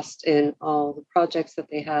get lost in all the projects that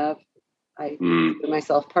they have. I consider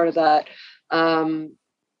myself part of that.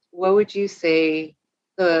 What would you say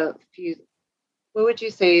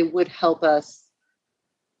would help us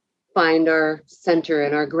find our center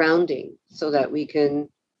and our grounding so that we can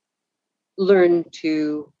learn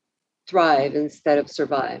to thrive instead of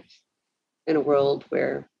survive in a world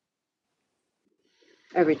where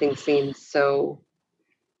everything seems so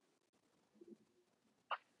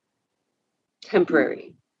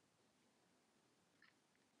temporary?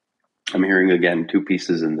 I'm hearing again two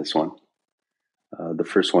pieces in this one. The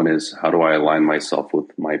first one is, how do I align myself with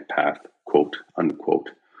my path, quote unquote.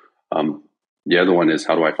 The other one is,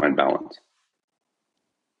 how do I find balance?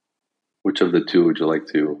 Which of the two would you like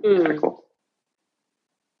to tackle?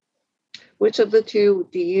 Which of the two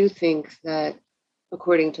do you think that,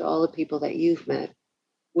 according to all the people that you've met,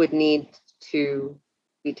 would need to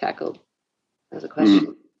be tackled as a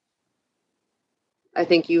question? I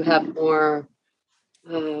think you have more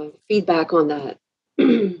feedback on that,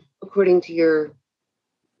 according to your.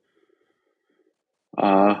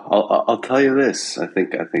 I'll tell you this. I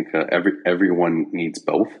think everyone needs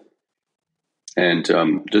both, and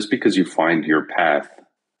just because you find your path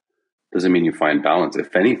doesn't mean you find balance.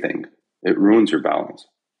 If anything, it ruins your balance.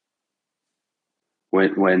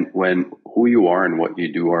 When who you are and what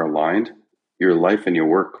you do are aligned, your life and your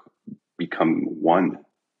work become one.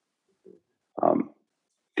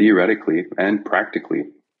 Theoretically and practically,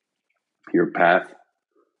 your path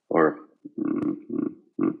or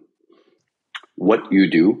what you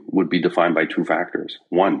do would be defined by two factors.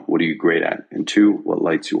 One, what are you great at? And two, what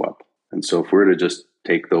lights you up? And so if we were to just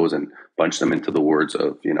take those and bunch them into the words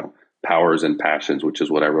of, powers and passions, which is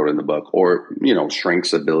what I wrote in the book, or,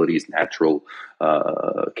 strengths, abilities, natural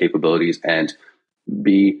capabilities, and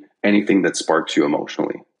be anything that sparks you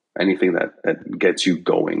emotionally, anything that gets you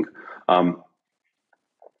going.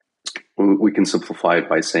 We can simplify it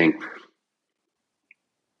by saying,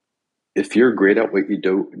 if you're great at what you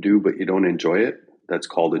do, but you don't enjoy it, that's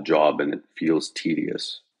called a job and it feels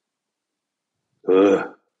tedious.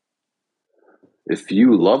 Ugh. If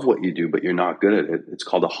you love what you do, but you're not good at it, it's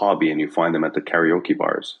called a hobby and you find them at the karaoke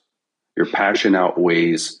bars. Your passion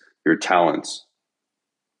outweighs your talents.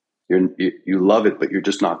 You love it, but you're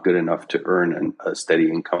just not good enough to earn a steady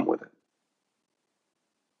income with it.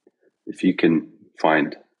 If you can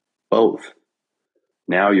find both,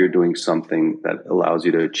 now you're doing something that allows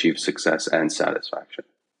you to achieve success and satisfaction.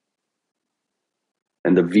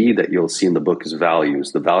 And the V that you'll see in the book is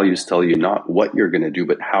values. The values tell you not what you're going to do,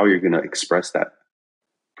 but how you're going to express that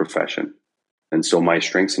profession. And so my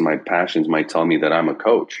strengths and my passions might tell me that I'm a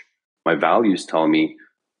coach. My values tell me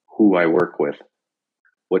who I work with,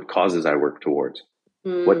 what causes I work towards,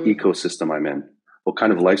 what ecosystem I'm in, what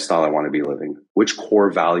kind of lifestyle I want to be living, which core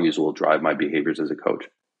values will drive my behaviors as a coach,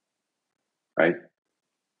 right?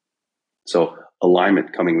 So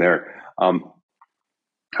alignment coming there.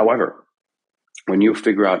 However, when you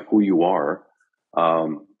figure out who you are,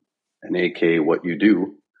 and aka what you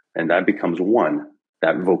do, and that becomes one,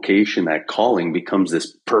 that vocation, that calling becomes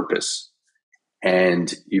this purpose.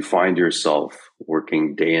 And you find yourself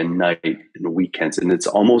working day and night and weekends. And it's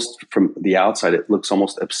almost, from the outside, it looks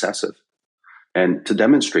almost obsessive. And to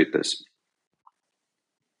demonstrate this,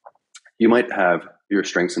 you might have your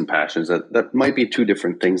strengths and passions that might be two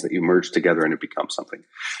different things that you merge together and it becomes something.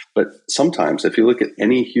 But sometimes if you look at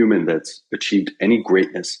any human that's achieved any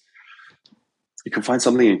greatness, you can find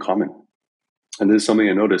something in common. And this is something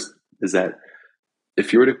I noticed, is that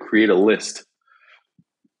if you were to create a list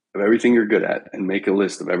of everything you're good at and make a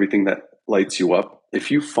list of everything that lights you up, if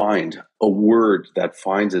you find a word that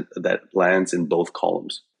finds it, that lands in both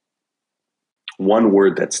columns, one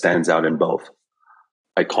word that stands out in both,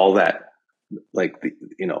 I call that like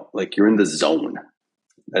you're in the zone.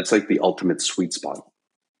 That's like the ultimate sweet spot.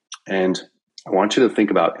 And I want you to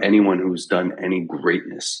think about anyone who's done any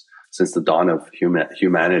greatness since the dawn of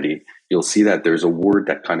humanity. You'll see that there's a word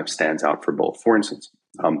that kind of stands out for both. For instance,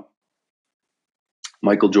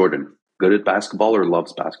 Michael Jordan, good at basketball or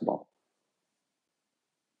loves basketball?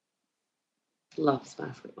 Loves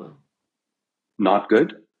basketball. Not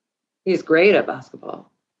good? He's great at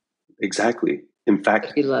basketball. Exactly. In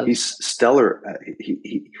fact, he's stellar.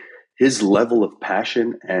 His level of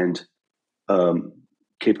passion and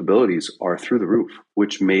capabilities are through the roof,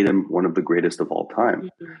 which made him one of the greatest of all time.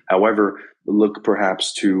 Mm-hmm. However, look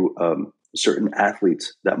perhaps to certain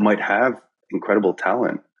athletes that might have incredible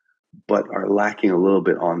talent, but are lacking a little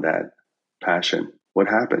bit on that passion. What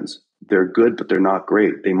happens? They're good, but they're not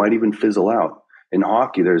great. They might even fizzle out. In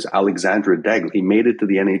hockey, there's Alexandre Daigle. He made it to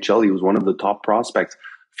the NHL. He was one of the top prospects.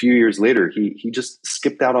 A few years later, he just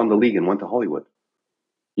skipped out on the league and went to Hollywood.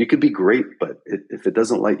 You could be great, but if it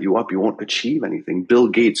doesn't light you up, you won't achieve anything. Bill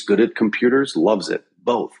Gates, good at computers, loves it.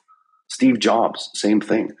 Both. Steve Jobs, same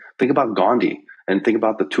thing. Think about Gandhi and think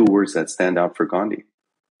about the two words that stand out for Gandhi.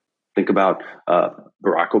 Think about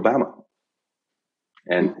Barack Obama.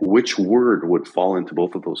 And which word would fall into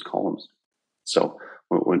both of those columns? So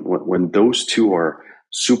when those two are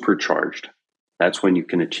supercharged, that's when you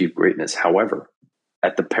can achieve greatness. However,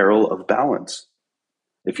 at the peril of balance.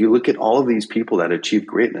 If you look at all of these people that achieve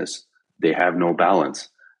greatness, they have no balance.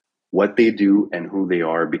 What they do and who they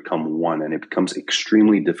are become one, and it becomes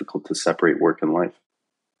extremely difficult to separate work and life.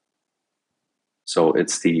 So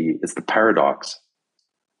it's the paradox.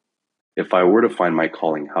 If I were to find my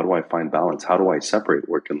calling, how do I find balance? How do I separate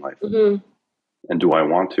work and life? Mm-hmm. And do I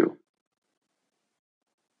want to?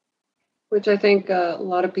 Which I think a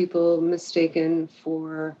lot of people mistaken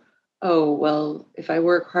for, oh, well, if I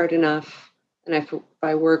work hard enough and if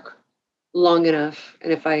I work long enough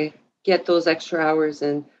and if I get those extra hours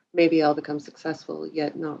and maybe I'll become successful,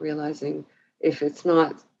 yet not realizing if it's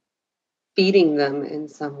not feeding them in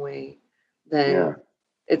some way, then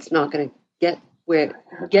it's not going to get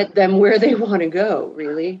them where they want to go,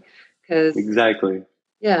 really. Because exactly.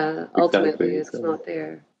 Yeah, ultimately it's not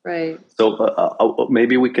there. Right. So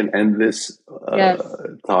maybe we can end this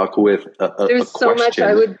talk with There's a question. So much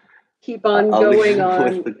I would keep on going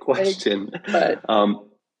on with the question. But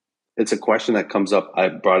it's a question that comes up. I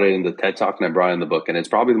brought it in the TED Talk and I brought it in the book, and it's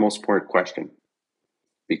probably the most important question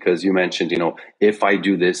because you mentioned, if I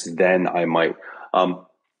do this, then I might. And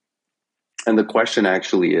the question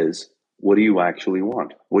actually is, what do you actually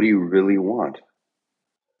want? What do you really want?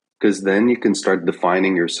 Because then you can start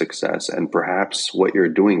defining your success, and perhaps what you're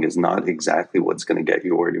doing is not exactly what's going to get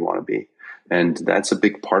you where you want to be. And that's a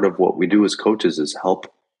big part of what we do as coaches is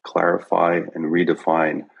help clarify and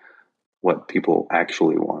redefine what people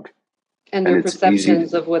actually want. And their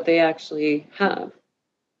perceptions of what they actually have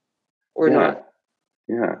or not.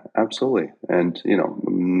 Yeah, absolutely. And,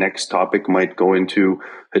 next topic might go into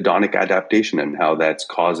hedonic adaptation and how that's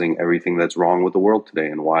causing everything that's wrong with the world today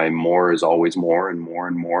and why more is always more and more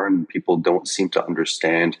and more. And people don't seem to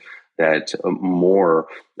understand that more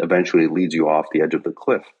eventually leads you off the edge of the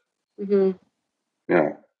cliff. Mm-hmm.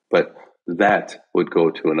 Yeah, but that would go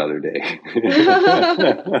to another day.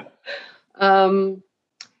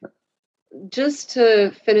 Just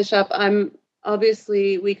to finish up,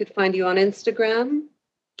 obviously we could find you on Instagram.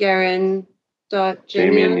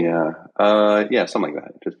 Garen.Jemian. Yeah, something like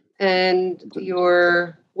that. And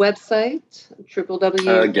your website,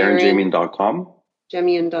 www.GarenJemian.com.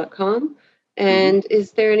 Jemian.com. And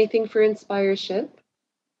is there anything for Inspireship?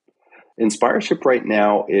 Inspireship right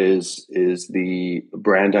now is the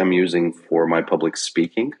brand I'm using for my public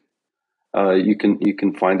speaking. You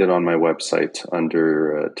can find it on my website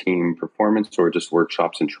under team performance or just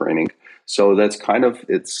workshops and training. So that's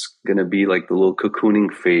it's going to be like the little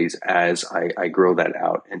cocooning phase as I grow that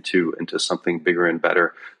out into something bigger and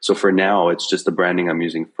better. So for now, it's just the branding I'm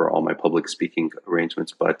using for all my public speaking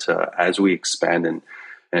arrangements. But as we expand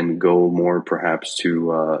and go more perhaps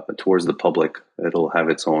towards the public, it'll have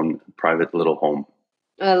its own private little home.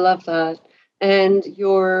 I love that. And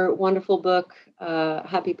your wonderful book,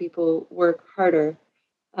 Happy People Work Harder.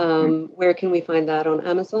 Where can we find that? On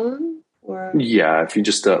Amazon? Yeah, if you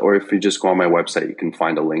just go on my website, you can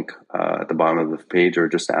find a link at the bottom of the page, or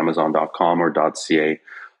just amazon.com or .ca.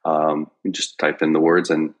 You just type in the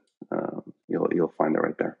words and you'll find it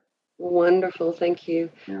right there. Wonderful, thank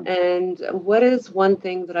you. Yeah. And what is one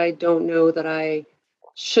thing that I don't know that I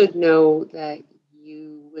should know that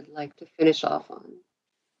you would like to finish off on?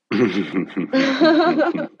 I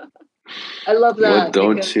love that. What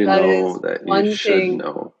don't you know that you should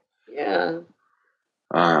know? Yeah.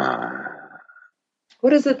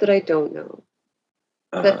 What is it that I don't know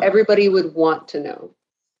that everybody would want to know?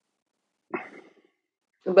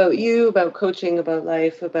 About you, about coaching, about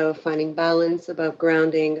life, about finding balance, about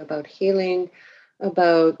grounding, about healing,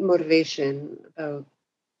 about motivation, about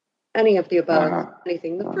any of the above,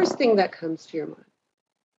 anything. The first thing that comes to your mind.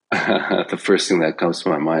 The first thing that comes to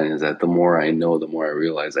my mind is that the more I know, the more I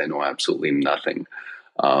realize I know absolutely nothing,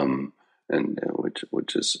 and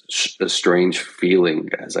which is a strange feeling.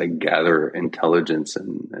 As I gather intelligence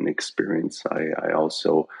and experience, I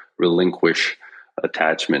also relinquish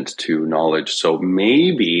attachment to knowledge. So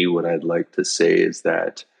maybe what I'd like to say is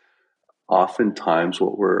that oftentimes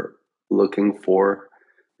what we're looking for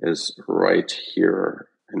is right here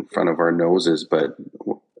in front of our noses, but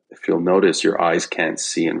if you'll notice, your eyes can't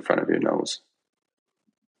see in front of your nose.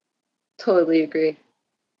 Totally agree.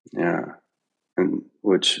 Yeah, and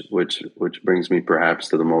which brings me perhaps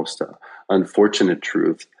to the most unfortunate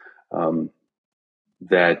truth,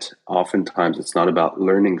 that oftentimes it's not about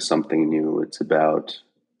learning something new; it's about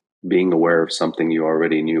being aware of something you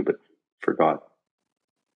already knew but forgot.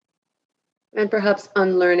 And perhaps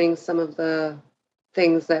unlearning some of the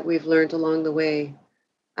things that we've learned along the way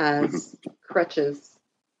as crutches.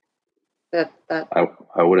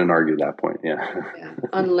 I wouldn't argue that point. Yeah,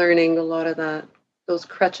 unlearning a lot of those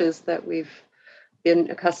crutches that we've been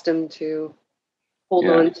accustomed to hold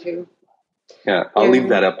on to. Yeah, I'll leave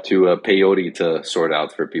that up to peyote to sort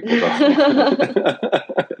out for people, though.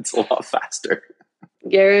 It's a lot faster.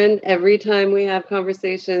 Garen, every time we have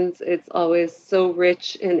conversations, it's always so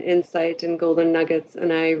rich in insight and golden nuggets.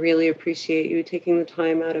 And I really appreciate you taking the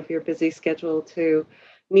time out of your busy schedule to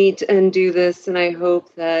meet and do this. And I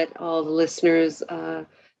hope that all the listeners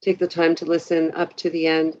take the time to listen up to the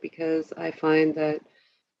end, because I find that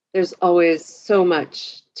there's always so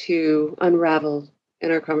much to unravel in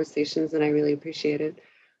our conversations, and I really appreciate it.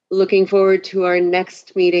 Looking forward to our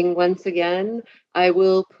next meeting once again. I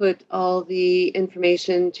will put all the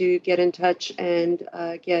information to get in touch and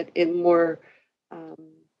get in more um,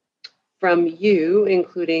 from you,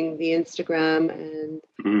 including the Instagram and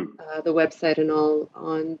the website and all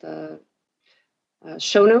on the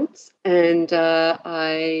show notes. And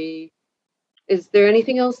is there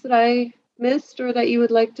anything else that I missed or that you would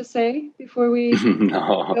like to say before we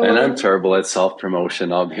No, go and on? I'm terrible at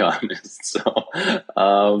self-promotion, I'll be honest.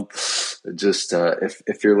 So just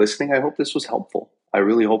if you're listening, I hope this was helpful. I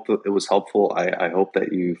really hope that it was helpful. I hope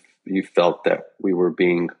that you felt that we were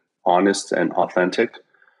being honest and authentic.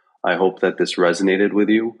 I hope that this resonated with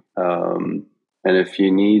you. And if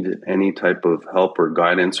you need any type of help or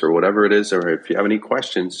guidance or whatever it is, or if you have any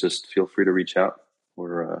questions, just feel free to reach out.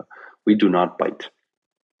 We do not bite.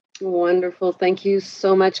 Wonderful. Thank you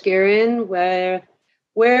so much, Garen.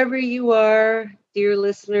 Wherever you are, dear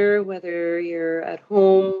listener, whether you're at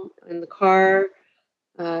home, in the car,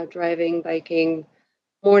 driving, biking,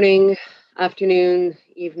 morning, afternoon,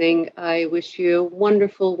 evening, I wish you a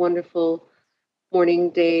wonderful, wonderful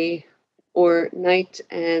morning, day, or night,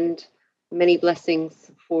 and many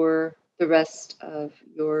blessings for the rest of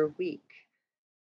your week.